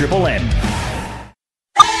 105.1 Triple M.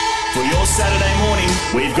 For your Saturday morning,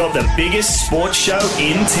 we've got the biggest sports show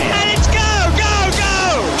in town. Let's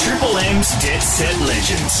go! Triple M's Dead Set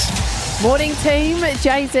Legends. Morning team,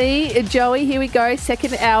 Jay-Z, Joey, here we go,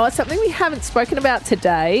 second hour. Something we haven't spoken about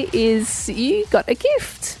today is you got a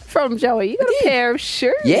gift from Joey. You got a pair of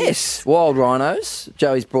shoes. Yes, Wild Rhinos.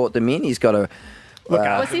 Joey's brought them in. He's got a...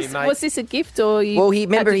 Was this a gift or you? Well, he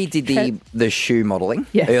did the shoe modelling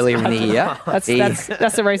earlier in the year. That's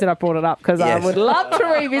the reason I brought it up, because I would love to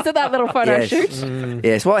revisit that little photo shoot.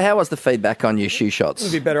 Yes. Well, how was the feedback on your shoe shots?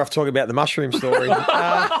 We'd be better off talking about the mushroom story. I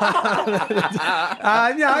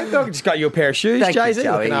just got you a pair of shoes, Jay-Z.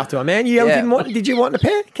 Looking after my man. Did you want a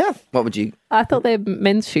pair, Kath? What would you? I thought they're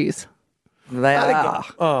men's shoes. They are.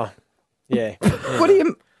 Oh, yeah. What do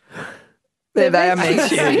you? They are men's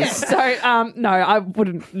shoes. So, no, I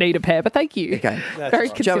wouldn't need a pair, but thank you. Okay. Very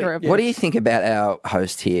considerate. Joey, what do you think about our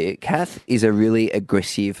host here? Kath is a really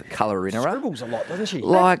aggressive colour-innerer. Scribbles a lot, doesn't she?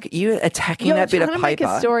 Like, you're attacking that bit of paper. You're trying to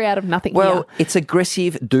make a story out of nothing Well, it's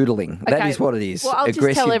aggressive doodling. Okay. That is what it is. Well, I'll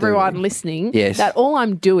just tell everyone listening that all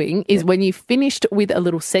I'm doing is when you've finished with a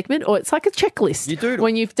little segment, or it's like a checklist. You doodle.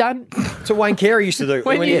 When you've done... That's what Wayne Carey used to do.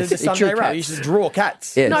 when he did the Sunday Rap. He used to draw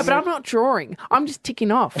cats. Yes. No, but I'm not drawing. I'm just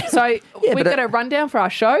ticking off. So we've got a rundown for our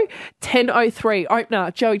show. 10:03 opener,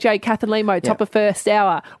 Joey J, Kath and Limo, top of first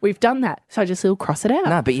hour. We've done that. So I just little cross it out.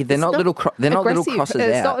 No, but they're not little crosses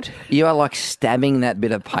out. You are like stabbing that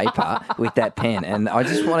bit of paper with that pen, and I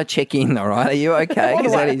just want to check in. All right, are you okay?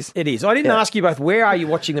 It is. I didn't ask you both, where are you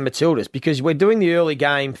watching the Matildas? Because we're doing the early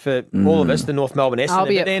game for all of us, the North Melbourne Essendon. I'll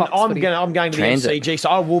be at Fox I'm going to the MCG, so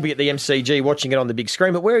I will be at the MCG watching it on the big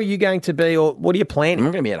screen. But where are you going to be, or what are you planning?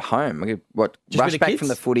 I'm going to be at home. I'm going to rush back from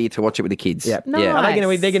the footy to watch it with the kids. Yep. Nice. Yeah.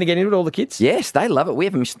 They're going to get into it, all the kids? Yes, they love it. We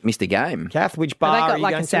haven't missed a game. Kath, which bar Have they got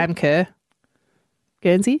like a Sam Kerr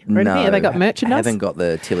Guernsey or anything? Have they got merchandise? I haven't got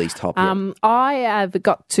the Tilly's top yet. I have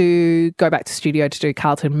got to go back to studio to do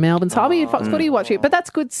Carlton Melbourne, so I'll be in Fox Footy watching it. But that's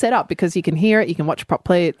good setup because you can hear it, you can watch it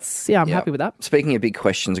properly. I'm happy with that. Speaking of big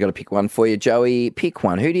questions, I've got to pick one for you, Joey. Pick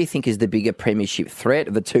one. Who do you think is the bigger premiership threat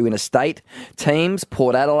of the two interstate teams,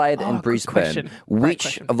 Port Adelaide and Brisbane?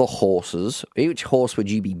 Which of the horses, which horse would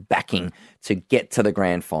you be backing to get to the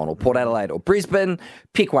grand final? Port Adelaide or Brisbane?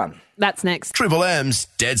 Pick one. That's next. Triple M's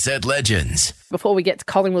Dead Set Legends. Before we get to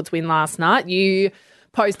Collingwood's win last night, you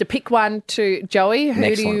posed a pick one to Joey. An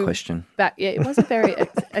excellent question. Yeah, it was a very,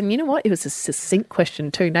 and you know what? It was a succinct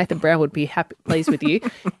question too. Nathan Brown would be pleased with you.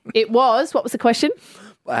 What was the question?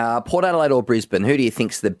 Port Adelaide or Brisbane? Who do you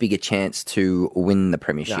think's the bigger chance to win the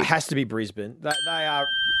premiership? No, it has to be Brisbane. They are.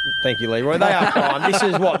 Thank you, Leroy. They are prime. This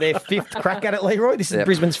is what, their fifth crack at it, Leroy? This is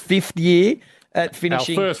Brisbane's fifth year at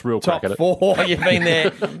finishing Our first real top crack at it. 4. You've been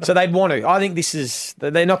there. So they'd want to. I think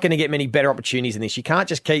they're not going to get many better opportunities than this. You can't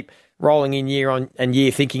just keep rolling in year on and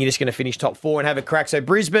year thinking you're just going to finish top 4 and have a crack. So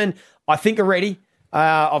Brisbane, I think, are ready.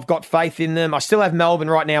 I've got faith in them. I still have Melbourne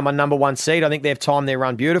right now, my number 1 seed. I think they've timed their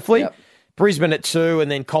run beautifully. Yep. Brisbane at 2, and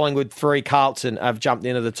then Collingwood 3, Carlton have jumped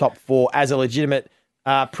into the top 4 as a legitimate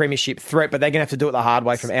premiership threat, but they're going to have to do it the hard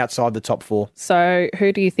way from outside the top 4. So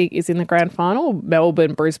who do you think is in the grand final?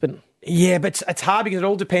 Melbourne, Brisbane? Yeah, but it's hard because it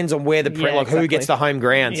all depends on where who gets the home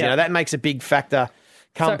grounds. Yeah. That makes a big factor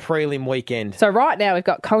come prelim weekend. So right now we've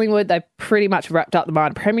got Collingwood. They've pretty much wrapped up the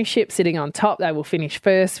minor premiership, sitting on top. They will finish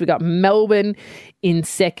first. We've got Melbourne in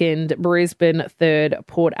second, Brisbane third,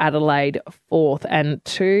 Port Adelaide fourth, and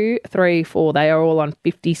 2, 3, 4. They are all on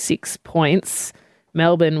 56 points.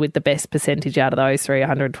 Melbourne with the best percentage out of those 3,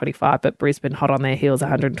 125, but Brisbane hot on their heels,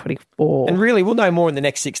 124. And really, we'll know more in the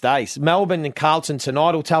next 6 days. Melbourne and Carlton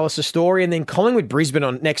tonight will tell us a story, and then Collingwood Brisbane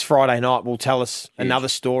on next Friday night will tell us another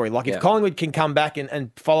story. Like if Collingwood can come back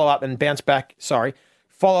and follow up and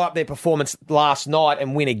follow up their performance last night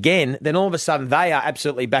and win again, then all of a sudden they are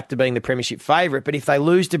absolutely back to being the premiership favourite. But if they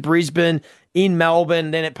lose to Brisbane in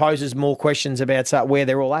Melbourne, then it poses more questions about where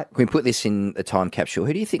they're all at. Can we put this in a time capsule?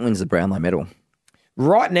 Who do you think wins the Brownlow medal?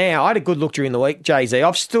 Right now, I had a good look during the week, Jay-Z.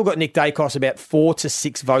 I've still got Nick Dacos about 4 to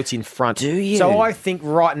 6 votes in front. Do you? So I think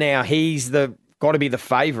right now he's got to be the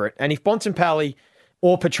favourite. And if Bontempelli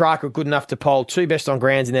or Petrarca are good enough to poll 2 best on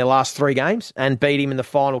grounds in their last 3 games and beat him in the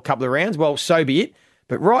final couple of rounds, well, so be it.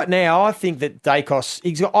 But right now, I think that Dacos,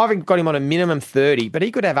 I've got him on a minimum 30, but he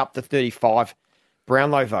could have up to 35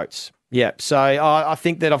 Brownlow votes. Yeah, so I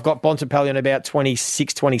think that I've got Bontempelli on about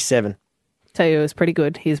 26, 27. Tell you, it was pretty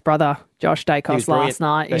good. His brother, Josh Dacos, last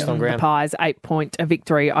night in the Pies, 8-point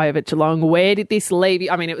victory over Geelong. Where did this leave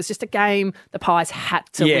you? I mean, it was just a game the Pies had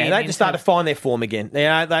to win. Yeah, they just started to find their form again.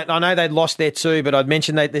 I know they'd lost their 2, but I'd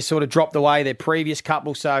mentioned they sort of dropped away their previous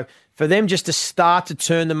couple. So for them just to start to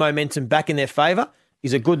turn the momentum back in their favour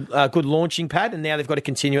is a good launching pad, and now they've got to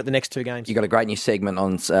continue at the next 2 games. You got a great new segment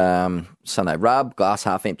on Sunday Rub, glass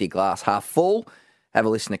half empty, glass half full. Have a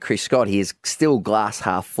listen to Chris Scott. He is still glass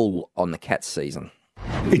half full on the Cats season.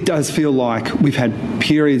 It does feel like we've had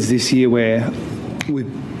periods this year where we've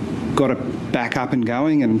got it back up and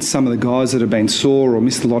going, and some of the guys that have been sore or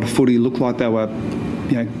missed a lot of footy look like they were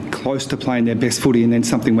close to playing their best footy, and then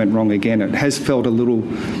something went wrong again. It has felt a little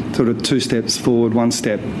sort of 2 steps forward, 1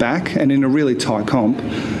 step back, and in a really tight comp,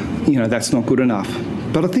 that's not good enough.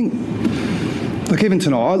 But I think, even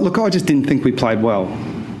tonight, I just didn't think we played well.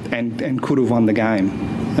 And could have won the game.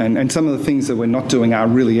 And some of the things that we're not doing are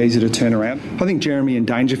really easy to turn around. I think Jeremy and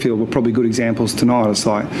Dangerfield were probably good examples tonight. It's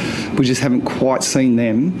like we just haven't quite seen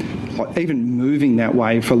them even moving that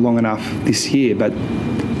way for long enough this year, but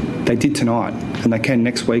they did tonight, and they can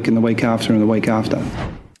next week and the week after and the week after.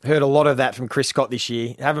 Heard a lot of that from Chris Scott this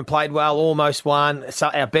year. Haven't played well, almost won. So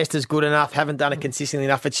our best is good enough, haven't done it consistently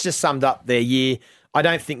enough. It's just summed up their year. I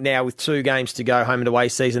don't think now with 2 games to go, home and away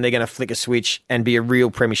season, they're going to flick a switch and be a real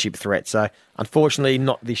premiership threat. So, unfortunately,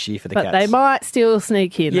 not this year for the Cats. But they might still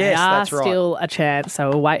sneak in. Yes, that's right. Still a chance, so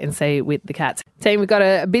we'll wait and see with the Cats. Team, we've got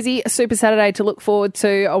a busy Super Saturday to look forward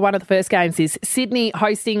to. One of the first games is Sydney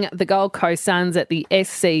hosting the Gold Coast Suns at the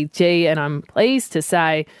SCG, and I'm pleased to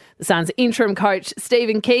say the Suns interim coach,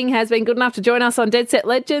 Stephen King, has been good enough to join us on Dead Set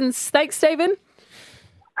Legends. Thanks, Stephen.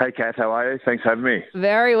 Hey, Kath, how are you? Thanks for having me.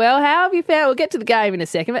 Very well. How have you found, we'll get to the game in a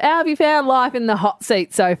second, but how have you found life in the hot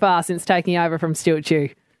seat so far since taking over from Stuart Chew?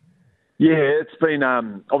 Yeah, it's been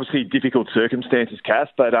obviously difficult circumstances, Kath,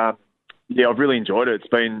 but I've really enjoyed it. It's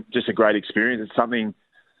been just a great experience. It's something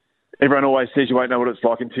everyone always says you won't know what it's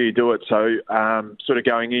like until you do it. So sort of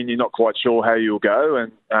going in, you're not quite sure how you'll go.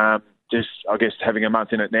 And I guess having a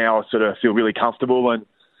month in it now, I sort of feel really comfortable and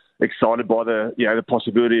excited by the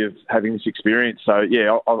possibility of having this experience. So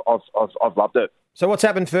yeah, I've loved it. So what's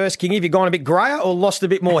happened first, King? Have you gone a bit greyer or lost a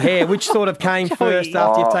bit more hair? Which sort of came first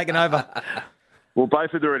after you've taken over? Well,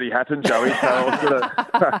 both had already happened, Joey. So I was sort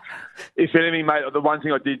of, if anything, mate, the one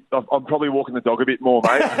thing I did, I'm probably walking the dog a bit more,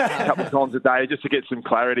 mate, a couple of times a day just to get some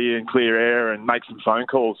clarity and clear air and make some phone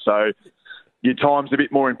calls. So your time's a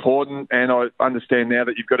bit more important, and I understand now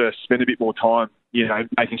that you've got to spend a bit more time,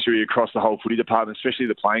 making sure you're across the whole footy department, especially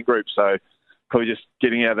the playing group. So probably just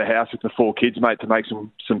getting out of the house with the 4 kids, mate, to make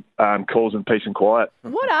some calls in peace and quiet.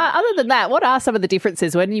 Other than that, what are some of the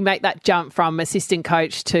differences when you make that jump from assistant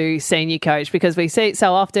coach to senior coach? Because we see it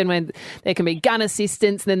so often when there can be gun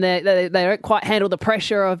assistants, then they don't quite handle the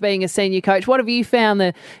pressure of being a senior coach. What have you found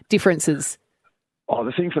the differences? Oh,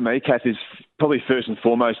 the thing for me, Kath, is probably first and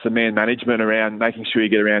foremost the man management around making sure you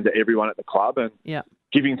get around to everyone at the club and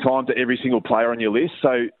giving time to every single player on your list.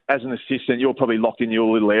 So as an assistant, you're probably locked in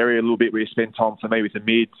your little area a little bit where you spend time, for me, with the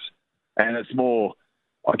mids. And it's more,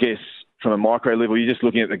 I guess, from a micro level, you're just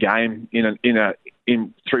looking at the game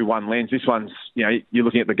in through one lens. This one's, you're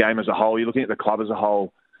looking at the game as a whole. You're looking at the club as a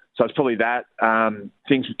whole. So it's probably that.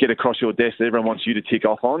 Things get across your desk that everyone wants you to tick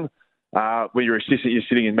off on. When you're assistant, you're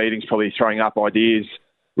sitting in meetings probably throwing up ideas,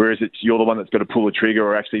 whereas you're the one that's got to pull the trigger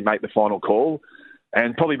or actually make the final call.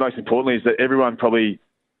 And probably most importantly is that everyone probably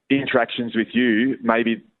interactions with you,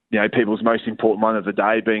 maybe, people's most important one of the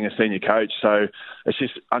day being a senior coach. So it's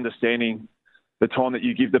just understanding the time that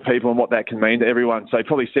you give the people and what that can mean to everyone. So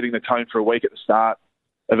probably setting the tone for a week at the start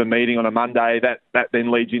of a meeting on a Monday, that then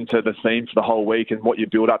leads into the theme for the whole week and what your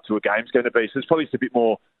build up to a game's going to be. So it's probably just a bit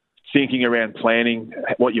more thinking around planning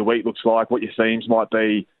what your week looks like, what your themes might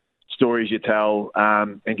be, stories you tell,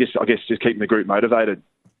 and I guess just keeping the group motivated.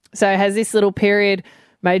 So has this little period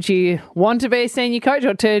made you want to be a senior coach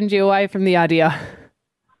or turned you away from the idea?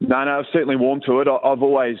 No, I've certainly warmed to it. I've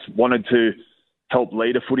always wanted to help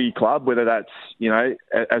lead a footy club, whether that's,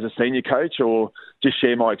 as a senior coach or just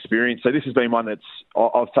share my experience. So this has been one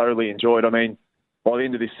I've thoroughly enjoyed. I mean, by the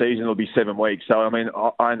end of this season, it'll be 7 weeks. So, I mean,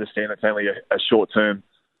 I understand it's only a short-term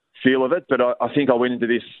feel of it, but I think I went into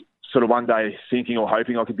this sort of one day thinking or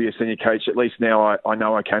hoping I could be a senior coach. At least now I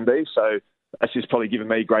know I can be. So that's just probably given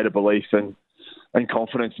me greater belief and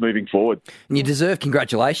confidence moving forward. And you deserve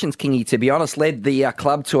congratulations, Kingy, to be honest. Led the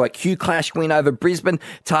club to a Q-Clash win over Brisbane.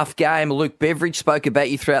 Tough game. Luke Beveridge spoke about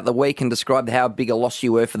you throughout the week and described how big a loss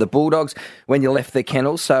you were for the Bulldogs when you left the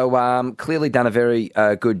kennels. So clearly done a very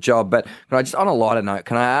good job. But just on a lighter note,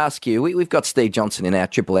 can I ask you, we've got Steve Johnson in our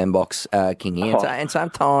Triple M box, Kingy, and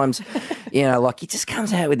sometimes, he just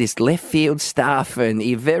comes out with this left field stuff and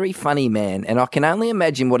you're a very funny man. And I can only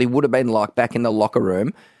imagine what he would have been like back in the locker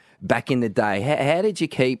room back in the day. How did you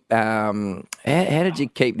keep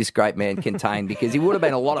this great man contained? Because he would have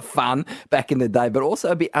been a lot of fun back in the day, but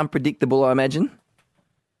also a bit unpredictable, I imagine.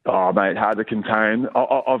 Oh, mate, hard to contain.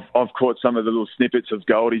 I've caught some of the little snippets of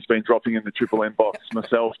gold he's been dropping in the Triple M box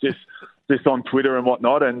myself, just on Twitter and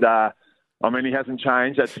whatnot. And he hasn't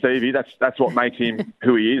changed. That's Stevie. That's what makes him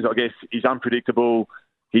who he is. I guess he's unpredictable.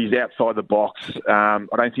 He's outside the box. I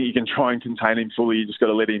don't think you can try and contain him fully. You just got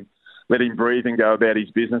to let him breathe and go about his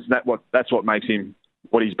business. And that's what makes him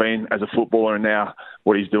what he's been as a footballer and now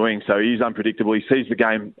what he's doing. So he's unpredictable. He sees the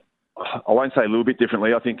game, I won't say a little bit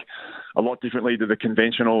differently, I think a lot differently to the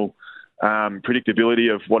conventional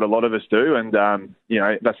predictability of what a lot of us do. And,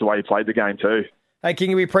 that's the way he played the game too. Hey,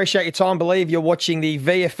 Kingy, we appreciate your time. Believe you're watching the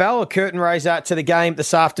VFL, a curtain raiser to the game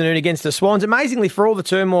this afternoon against the Swans. Amazingly, for all the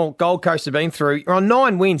turmoil Gold Coast have been through, you're on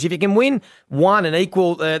 9 wins. If you can win 1 and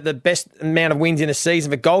equal the best amount of wins in a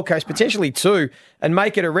season for Gold Coast, potentially 2, and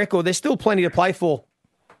make it a record, there's still plenty to play for.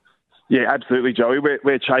 Yeah, absolutely, Joey.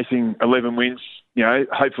 We're chasing 11 wins,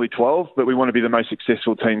 hopefully 12, but we want to be the most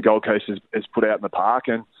successful team Gold Coast has put out in the park,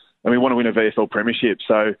 and we want to win a VFL premiership.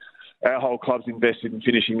 So our whole club's invested in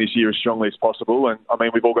finishing this year as strongly as possible. And,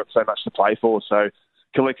 we've all got so much to play for. So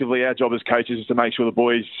collectively, our job as coaches is to make sure the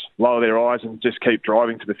boys lower their eyes and just keep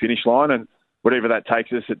driving to the finish line. And whatever that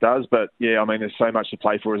takes us, it does. But, there's so much to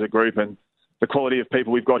play for as a group. And the quality of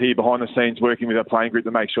people we've got here behind the scenes working with our playing group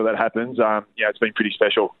to make sure that happens, it's been pretty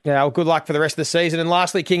special. Yeah, well, good luck for the rest of the season. And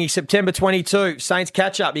lastly, Kingy, September 22, Saints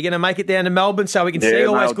catch-up. You're going to make it down to Melbourne so we can see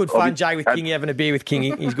always good fun, Jay, with Kingy having a beer with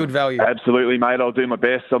Kingy. He's good value. Absolutely, mate. I'll do my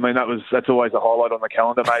best. That's always a highlight on the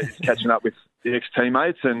calendar, mate, is catching up with the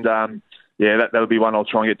ex-teammates. And, that'll be one I'll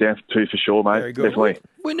try and get down to for sure, mate. Very good. Definitely.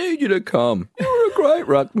 We need you to come. You're a great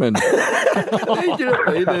ruckman. We need you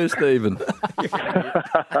to be there, Stephen.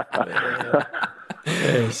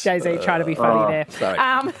 Jay-Z trying to be funny there. Sorry.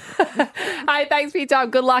 Hey, thanks for your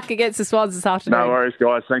time. Good luck against the Swans this afternoon. No worries,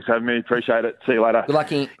 guys. Thanks for having me. Appreciate it. See you later. Good luck,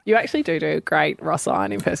 King. You actually do a great Ross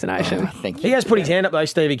Lyon impersonation. Thank you. He has put his hand up, though,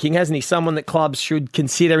 Stevie King, hasn't he? Someone that clubs should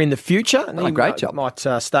consider in the future. And he great job. Might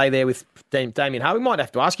stay there with Damien Harvey. We might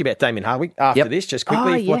have to ask you about Damien Harvey after this, just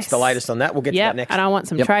quickly. Oh, yes. What's the latest on that? We'll get to that next. And I want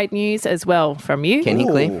some trade news as well from you. Kenny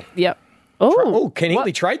Clear. Yep. Ken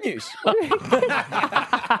Hinkley trade news.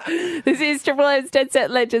 This is Triple M's Dead Set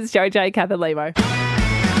Legends, Joe J, Kath and Limo.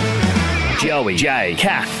 Joey, Jay,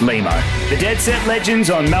 Kath, Limo. The Dead Set Legends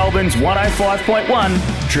on Melbourne's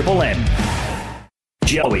 105.1 Triple M.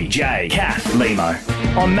 Joey, Jay, Kath, Limo.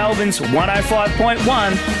 On Melbourne's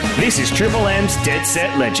 105.1, this is Triple M's Dead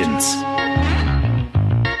Set Legends.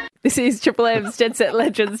 This is Triple M's Dead Set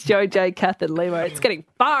Legends, Joey, Jay, Kath and Limo. It's getting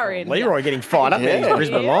far in. Leroy getting fired up there.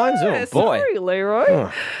 Brisbane Lions. Oh, boy. Sorry, Leroy.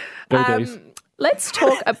 Let's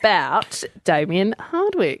talk about Damien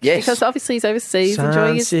Hardwick. Yes. Because obviously he's overseas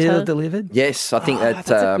enjoying his time. Delivered. Yes, I think That's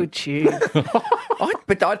a good tune.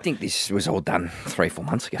 But I think this was all done 3-4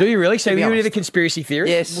 months ago. Do you really? So To be you honest. have a conspiracy theory?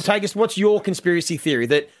 Yes. Well, take us. What's your conspiracy theory?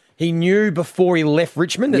 That he knew before he left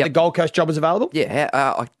Richmond that the Gold Coast job was available? Yeah,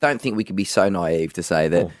 I don't think we could be so naive to say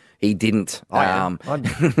that he didn't. I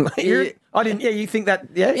didn't. Yeah, you think that?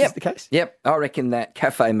 Yeah, is the case? Yep, I reckon that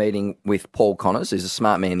cafe meeting with Paul Connors, who's a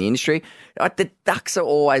smart man in the industry, the ducks are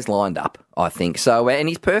always lined up, I think. So, and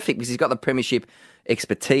he's perfect because he's got the premiership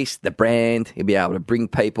expertise, the brand. He'll be able to bring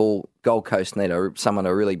people. Gold Coast need someone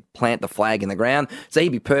to really plant the flag in the ground. So he'd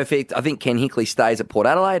be perfect. I think Ken Hinkley stays at Port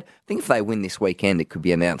Adelaide. I think if they win this weekend, it could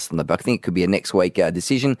be announced on the book. I think it could be a next week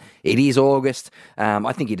decision. It is August.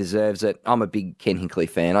 I think he deserves it. I'm a big Ken Hinkley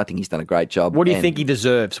fan. I think he's done a great job. What do you think he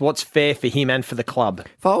deserves? What's fair for him and for the club?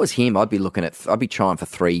 If I was him, I'd be trying for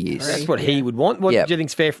 3 years. That's what he would want. What do you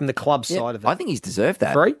think's fair from the club side of it? I think he's deserved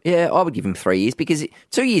that. 3? Yeah, I would give him 3 years because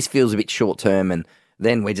 2 years feels a bit short term and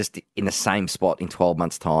then we're just in the same spot in 12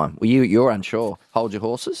 months' time. Well, you're unsure. Hold your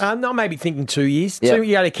horses. No, maybe thinking 2 years. Yep. 2,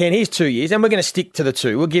 you go to Ken, here's 2 years, and we're going to stick to the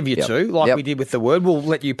 2. We'll give you 2, like we did with the word. We'll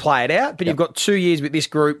let you play it out, but you've got 2 years with this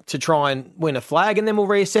group to try and win a flag, and then we'll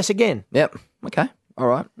reassess again. Yep. Okay. All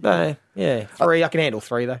right. 3. I can handle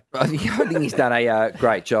 3, though. I think he's done a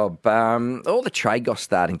great job. All the trade goss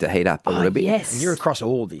starting to heat up a little bit. Yes. And you're across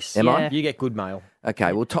all this. Am I? You get good mail.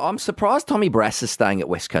 Okay, well, I'm surprised Tommy Brass is staying at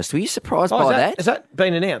West Coast. Were you surprised by that? Has that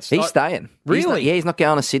been announced? He's staying. Really? He's not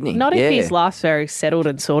going to Sydney. Not if his life's very settled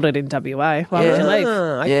and sorted in WA. Why would you leave?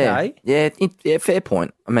 Okay. Yeah, fair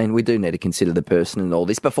point. I mean, we do need to consider the person and all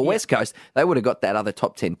this. But for West Coast, they would have got that other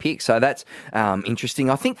top 10 pick. So that's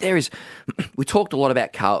interesting. I think there is... We talked a lot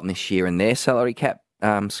about Carlton this year and their salary cap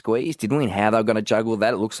squeeze, didn't we? And how they're going to juggle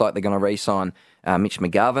that. It looks like they're going to re-sign Mitch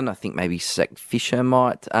McGovern. I think maybe Zach Fisher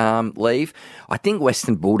might leave. I think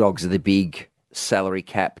Western Bulldogs are the big salary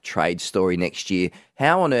cap trade story next year.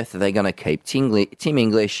 How on earth are they going to keep Tim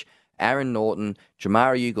English, Aaron Norton,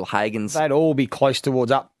 Jamara Ugle-Hagens? They'd all be close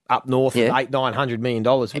towards up north of $800-900 million,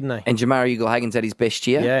 wouldn't they? And Jamara Ugle-Hagens at his best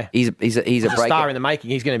year. Yeah. He's a star in the making.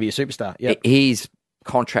 He's going to be a superstar. Yeah. His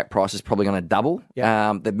contract price is probably going to double.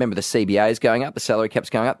 Remember, the CBA is going up, the salary cap's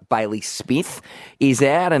going up. Bailey Smith is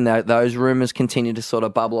out, and those rumours continue to sort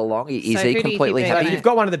of bubble along. Is he completely happy? So you've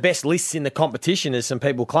got one of the best lists in the competition, as some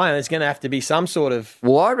people claim. There's going to have to be some sort of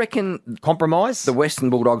I reckon compromise. The Western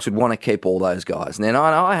Bulldogs would want to keep all those guys. Now,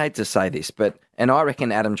 I hate to say this, and I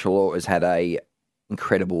reckon Adam Treloar has had a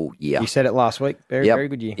incredible year. You said it last week. Very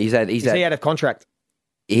good year. Is he out of contract?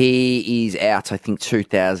 He is out, I think,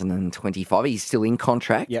 2025. He's still in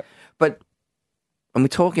contract. Yep. But when we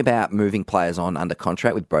talk about moving players on under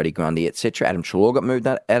contract with Brodie Grundy, etc., Adam Treloar got moved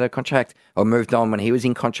out of contract or moved on when he was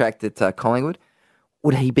in contract at Collingwood.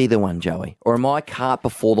 Would he be the one, Joey? Or am I cart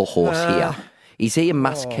before the horse here? Is he a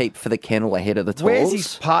must-keep for the kennel ahead of the Tools? Where's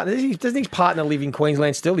his partner? Doesn't his partner live in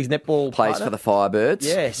Queensland still? His netball plays partner? for the Firebirds.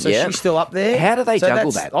 Yeah, so she's still up there. How do they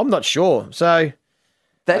juggle that? I'm not sure. So...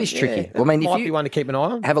 That is tricky. Well, I mean, might if you be one to keep an eye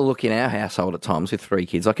on. Have a look in our household at times with 3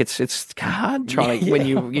 kids. Like it's hard trying to, when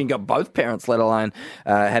you got both parents, let alone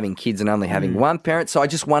having kids and only having one parent. So I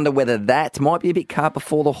just wonder whether that might be a bit cart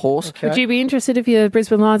before the horse. Okay. Would you be interested if you're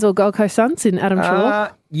Brisbane Lions or Gold Coast Suns in Adam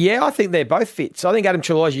Treloar? Yeah, I think they're both fit. So I think Adam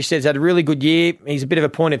Treloar, as you said, has had a really good year. He's a bit of a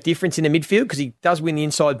point of difference in the midfield because he does win the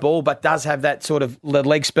inside ball, but does have that sort of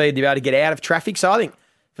leg speed to be able to get out of traffic. So I think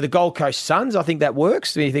for the Gold Coast Suns, I think that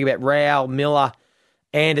works. When you think about Rowell, Miller,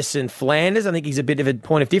 Anderson, Flanders, I think he's a bit of a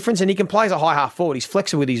point of difference, and he can play as a high half forward. He's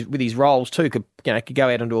flexible with his roles too. Could go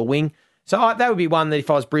out onto a wing. So that would be one that if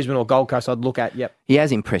I was Brisbane or Gold Coast, I'd look at. Yep, he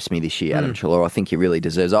has impressed me this year, Adam Treloar. I think he really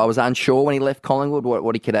deserves. I was unsure when he left Collingwood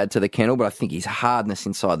what he could add to the kennel, but I think his hardness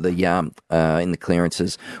inside the in the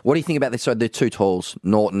clearances. What do you think about this? So the 2 talls,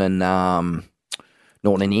 Norton and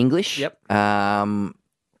English. Yep.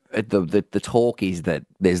 The talk is that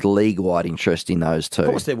there's league-wide interest in those 2. Of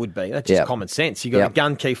course there would be. That's just common sense. You've got a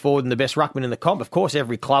gun key forward and the best ruckman in the comp. Of course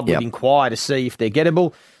every club would inquire to see if they're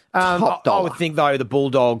gettable. I would think, though, the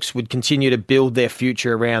Bulldogs would continue to build their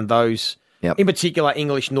future around those In particular,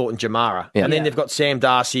 English, Norton, Jamara. Yep. And then they've got Sam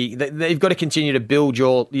Darcy. They've got to continue to build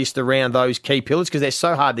your list around those key pillars because they're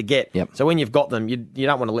so hard to get. Yep. So when you've got them, you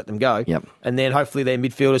don't want to let them go. Yep. And then hopefully their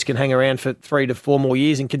midfielders can hang around for 3 to 4 more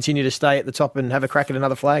years and continue to stay at the top and have a crack at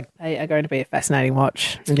another flag. They are going to be a fascinating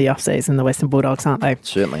watch in the off-season, the Western Bulldogs, aren't they?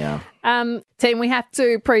 Certainly are. Team, we have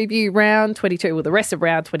to preview round 22. Well, the rest of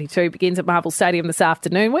round 22 begins at Marvel Stadium this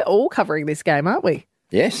afternoon. We're all covering this game, aren't we?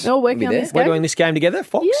 Yes. We're all working on this game. We're doing this game together,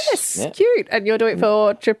 Fox? Yes, cute. And you're doing it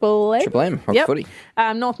for Triple M? Triple M, Rock Footy.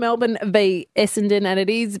 North Melbourne v Essendon, and it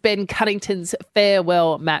is Ben Cunnington's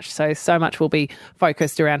farewell match. So much will be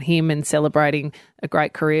focused around him and celebrating a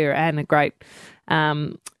great career and a great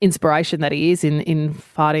inspiration that he is in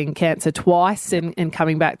fighting cancer twice and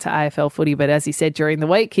coming back to AFL footy. But as he said during the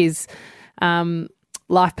week, his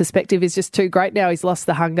life perspective is just too great now. He's lost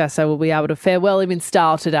the hunger, so we'll be able to farewell him in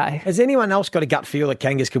style today. Has anyone else got a gut feel that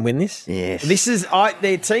Kangas can win this? Yes. This is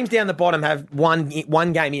their teams down the bottom have one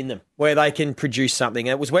game in them where they can produce something.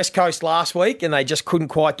 And it was West Coast last week, and they just couldn't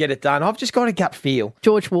quite get it done. I've just got a gut feel.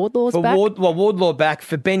 George Wardlaw's back. Wardlaw back.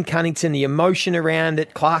 For Ben Cunnington, the emotion around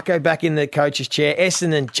it. Clarko back in the coach's chair.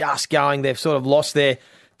 Essendon just going. They've sort of lost their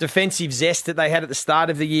defensive zest that they had at the start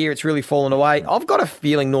of the year. It's really fallen away. I've got a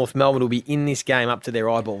feeling North Melbourne will be in this game up to their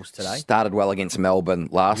eyeballs today. Started well against Melbourne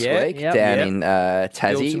last week down in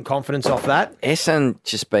Tassie. Build some confidence off that. Essendon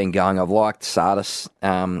just been going. I've liked Sardis.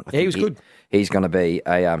 He was good. He's going to be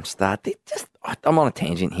a start. I'm on a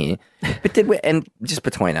tangent here, but and just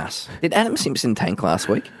between us, did Adam Simpson tank last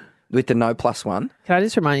week with the no +1? Can I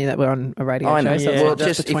just remind you that we're on a radio show? I know. So Well,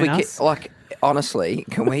 just if we honestly,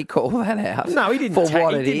 can we call that out? No, he didn't for tank.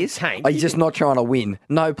 what He it didn't is. tank. Are you just not trying to win?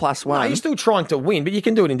 No +1. No, you're still trying to win, but you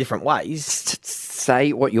can do it in different ways.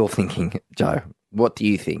 Say what you're thinking, Joe. What do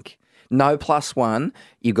you think? No +1,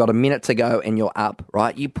 you've got a minute to go and you're up,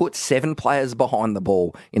 right? You put 7 players behind the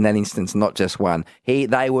ball in that instance, not just one.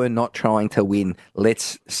 They were not trying to win.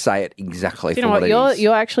 Let's say it exactly for what it is.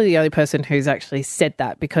 You're actually the only person who's actually said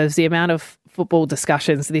that, because the amount of football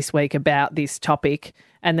discussions this week about this topic,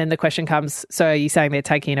 and then the question comes, so are you saying they're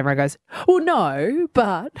tanking? And everyone goes, well, no,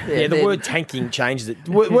 but... Yeah, the word tanking changes it.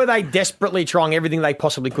 Were they desperately trying everything they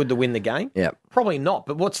possibly could to win the game? Yeah. Probably not,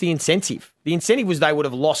 but what's the incentive? The incentive was they would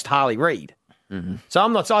have lost Harley Reid. Mm-hmm.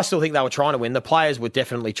 So I still think they were trying to win. The players were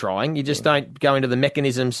definitely trying. You just don't go into the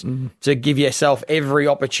mechanisms to give yourself every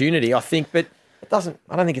opportunity, I think, but I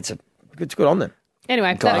don't think it's good on them.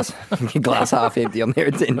 Anyway, glass half empty on their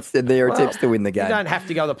attempts to win the game. You don't have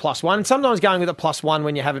to go with a +1. Sometimes going with a +1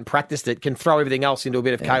 when you haven't practiced it can throw everything else into a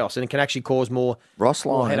bit of chaos, and it can actually cause more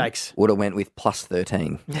headaches. Would have went with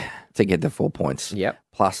 +13 to get the 4 points. Yep.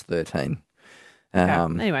 +13.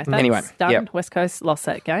 Anyway, that's done. Yep. West Coast lost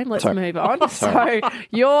that game. Let's Sorry. move on. So,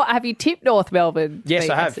 have you tipped North Melbourne? Yes,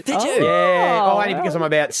 I have. Did you? Yeah. Only because I'm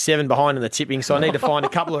about 7 behind in the tipping, so I need to find a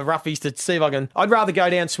couple of roughies to see if I can. I'd rather go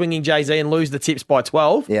down swinging Jay-Z and lose the tips by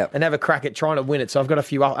 12 and have a crack at trying to win it. So I've got a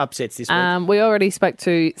few upsets this week. We already spoke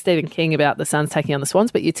to Stephen King about the Suns taking on the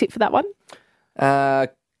Swans, but you tip for that one?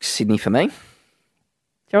 Sydney for me.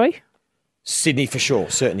 Joey? Sydney for sure,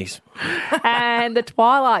 certainties. And the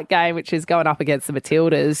Twilight game, which is going up against the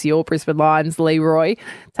Matildas, your Brisbane Lions, Leroy,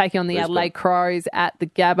 taking on the Adelaide Crows at the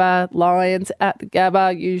Gabba. Lions at the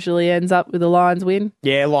Gabba usually ends up with a Lions win.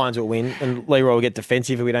 Yeah, Lions will win, and Leroy will get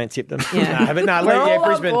defensive if we don't tip them. Yeah.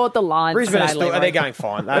 Brisbane. The Lions Brisbane today, they're going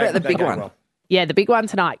fine. What about the big one? Well. Yeah, the big one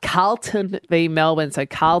tonight, Carlton v Melbourne. So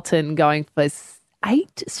Carlton going for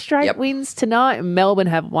 8 straight wins tonight. Melbourne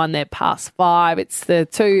have won their past 5. It's the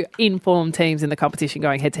 2 informed teams in the competition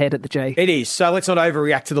going head-to-head at the G. It is. So let's not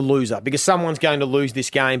overreact to the loser, because someone's going to lose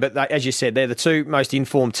this game. But as you said, they're the 2 most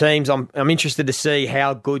informed teams. I'm interested to see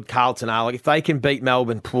how good Carlton are. Like, if they can beat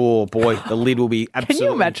Melbourne, poor boy, the lid will be absolutely... Can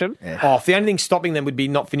you imagine? Off. The only thing stopping them would be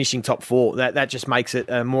not finishing top 4. That just makes it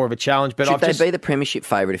more of a challenge. But Should they be the premiership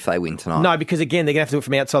favourite if they win tonight? No, because again, they're going to have to do it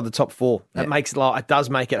from outside the top 4. That makes it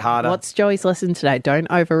does make it harder. What's Joey's lesson today? Don't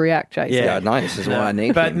overreact, Jason. Yeah, no, this is why I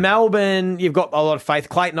need But him. Melbourne, you've got a lot of faith.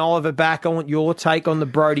 Clayton Oliver back. I want your take on the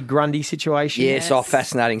Brodie Grundy situation. Yes,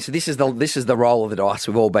 fascinating. So this is the roll of the dice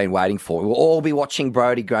we've all been waiting for. We'll all be watching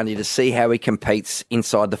Brodie Grundy to see how he competes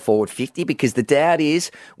inside the forward 50, because the doubt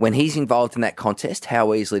is when he's involved in that contest,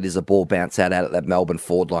 how easily does the ball bounce out at that Melbourne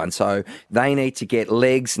forward line. So they need to get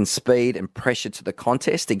legs and speed and pressure to the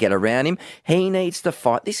contest to get around him. He needs to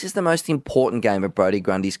fight. This is the most important game of Brodie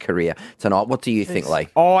Grundy's career tonight. What do you think, Lee?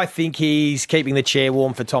 I think he's keeping the chair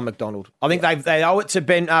warm for Tom McDonald. I think they owe it to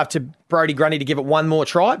Brodie Grundy to give it one more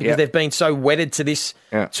try, because they've been so wedded to this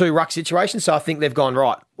 2 ruck situation. So I think they've gone,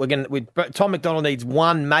 right, Tom McDonald needs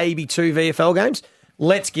 1, maybe 2 VFL games.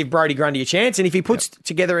 Let's give Brodie Grundy a chance. And if he puts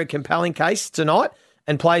together a compelling case tonight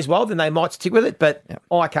and plays well, then they might stick with it. But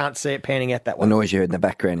I can't see it panning out that way. The noise you heard in the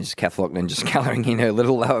background is Kath Loughnane just colouring in her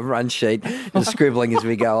little run sheet and scribbling as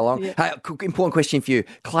we go along. Hey, important question for you.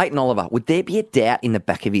 Clayton Oliver, would there be a doubt in the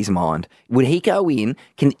back of his mind? Would he go in?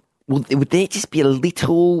 Would there just be a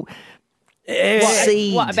little...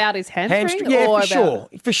 What about his hamstring? Yeah,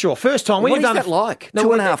 for sure. First time. What is that like?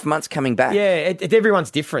 2.5 months coming back. Yeah,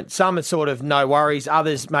 everyone's different. Some are sort of no worries.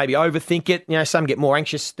 Others maybe overthink it. You know, some get more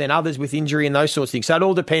anxious than others with injury and those sorts of things. So it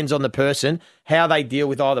all depends on the person, how they deal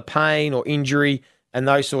with either pain or injury and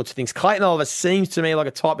those sorts of things. Clayton Oliver seems to me like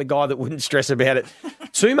a type of guy that wouldn't stress about it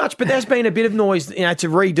too much, but there's been a bit of noise, to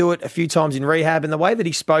redo it a few times in rehab, and the way that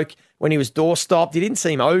he spoke when he was door-stopped, he didn't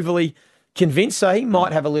seem overly convinced, so he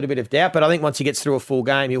might have a little bit of doubt, but I think once he gets through a full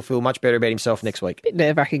game, he'll feel much better about himself next week. Bit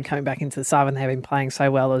nerve-wracking coming back into the side when they've been playing so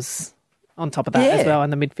well as on top of that as well,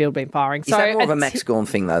 and the midfield been firing. Is that more of a Max Gawn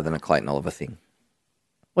thing, though, than a Clayton Oliver thing?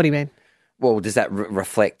 What do you mean? Well, does that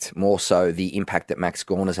reflect more so the impact that Max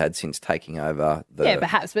Gawn has had since taking over? Yeah,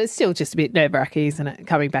 perhaps, but it's still just a bit nerve-wracking, isn't it,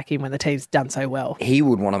 coming back in when the team's done so well? He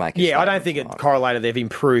would want to make it. Yeah, I don't think it correlated they've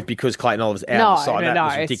improved because Clayton Oliver's out of the side. That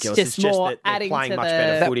was ridiculous. It's just more that they're adding playing to much the...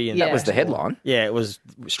 better footy. And that was the headline. Yeah, it was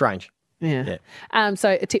strange. Yeah.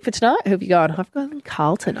 So a tip for tonight? Who have you got? I've gone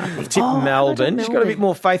Carlton. I've tipped Melbourne. Just got a bit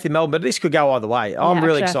more faith in Melbourne, but this could go either way. I'm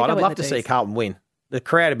really excited. I'd love to see Carlton win. The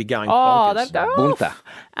crowd would be going bonkers. They'd go off.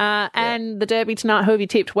 And the derby tonight, who have you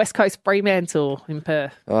tipped? West Coast Fremantle in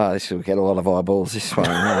Perth. Oh, this will get a lot of eyeballs, this one.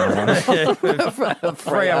 Freo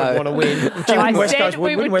would want to win.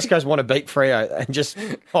 Wouldn't West Coast want to beat Freo? And just,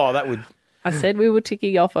 that would... I said we were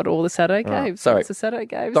ticking off on all the Saturday games. Sorry. It's the Saturday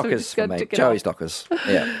games. Dockers for me. Joey's Dockers.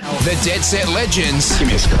 Yeah. The Dead Set Legends. Give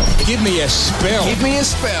me a spell. Give me a spell. Give me a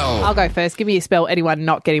spell. I'll go first. Give me a spell. Anyone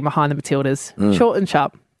not getting behind the Matildas. Short and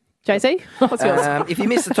sharp. JC, what's yours? If you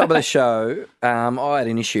missed the top of the show, I had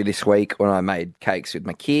an issue this week when I made cakes with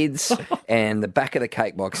my kids, and the back of the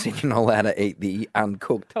cake box said you're not allowed to eat the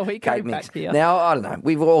uncooked cake mix. Now, I don't know.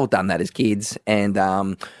 We've all done that as kids, and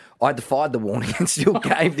I defied the warning and still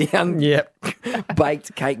gave the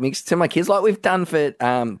baked cake mix to my kids like we've done for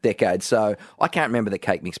decades. So I can't remember the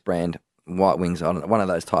cake mix brand. White Wings, I don't know, one of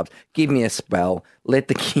those types. Give me a spell. Let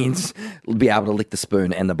the kids be able to lick the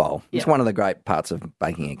spoon and the bowl. It's one of the great parts of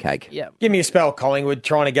baking a cake. Yeah. Give me a spell, Collingwood,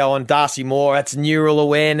 trying to go on Darcy Moore. That's neural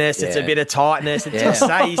awareness. It's a bit of tightness. He's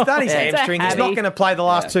done his hamstring. He's not going to play the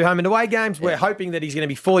last two home and away games. We're hoping that he's going to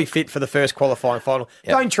be fully fit for the first qualifying final.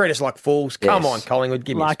 Don't treat us like fools. Come on, Collingwood.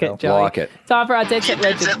 Give me a spell. Like it. Time for our Dead Set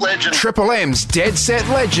Legend. Triple M's Dead Set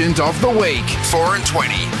Legend of the Week. 4 and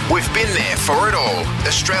 20. We've been there for it all.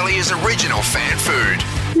 Australia's original fan food.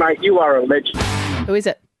 Mate, you are a legend. Who is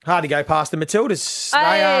it? Hard to go past the Matildas.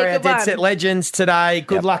 They are our Dead Set Legends today.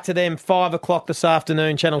 Good luck to them. 5 o'clock this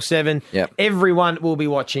afternoon, Channel 7. Everyone will be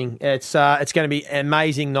watching. It's going to be an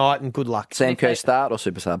amazing night and good luck. Sam Kerr start or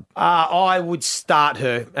super sub? I would start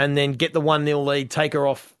her and then get the 1-0 lead, take her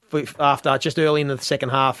off after just early in the second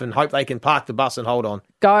half and hope they can park the bus and hold on.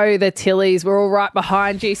 Go the Tillies. We're all right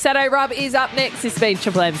behind you. Saturday Rub is up next. This has been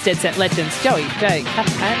Triple M's Dead Set Legends. Joey, Jay,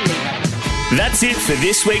 Kath and Leo. That's it for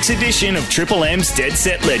this week's edition of Triple M's Dead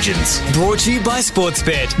Set Legends. Brought to you by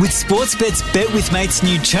Sportsbet. With Sportsbet's Bet with Mates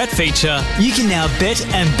new chat feature, you can now bet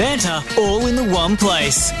and banter all in the one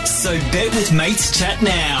place. So Bet with Mates chat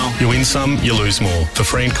now. You win some, you lose more. For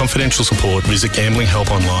free and confidential support, visit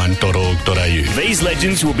gamblinghelponline.org.au. These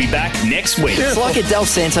legends will be back next week. It's like a Del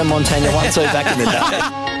Santo Montana 1-2 back in the day.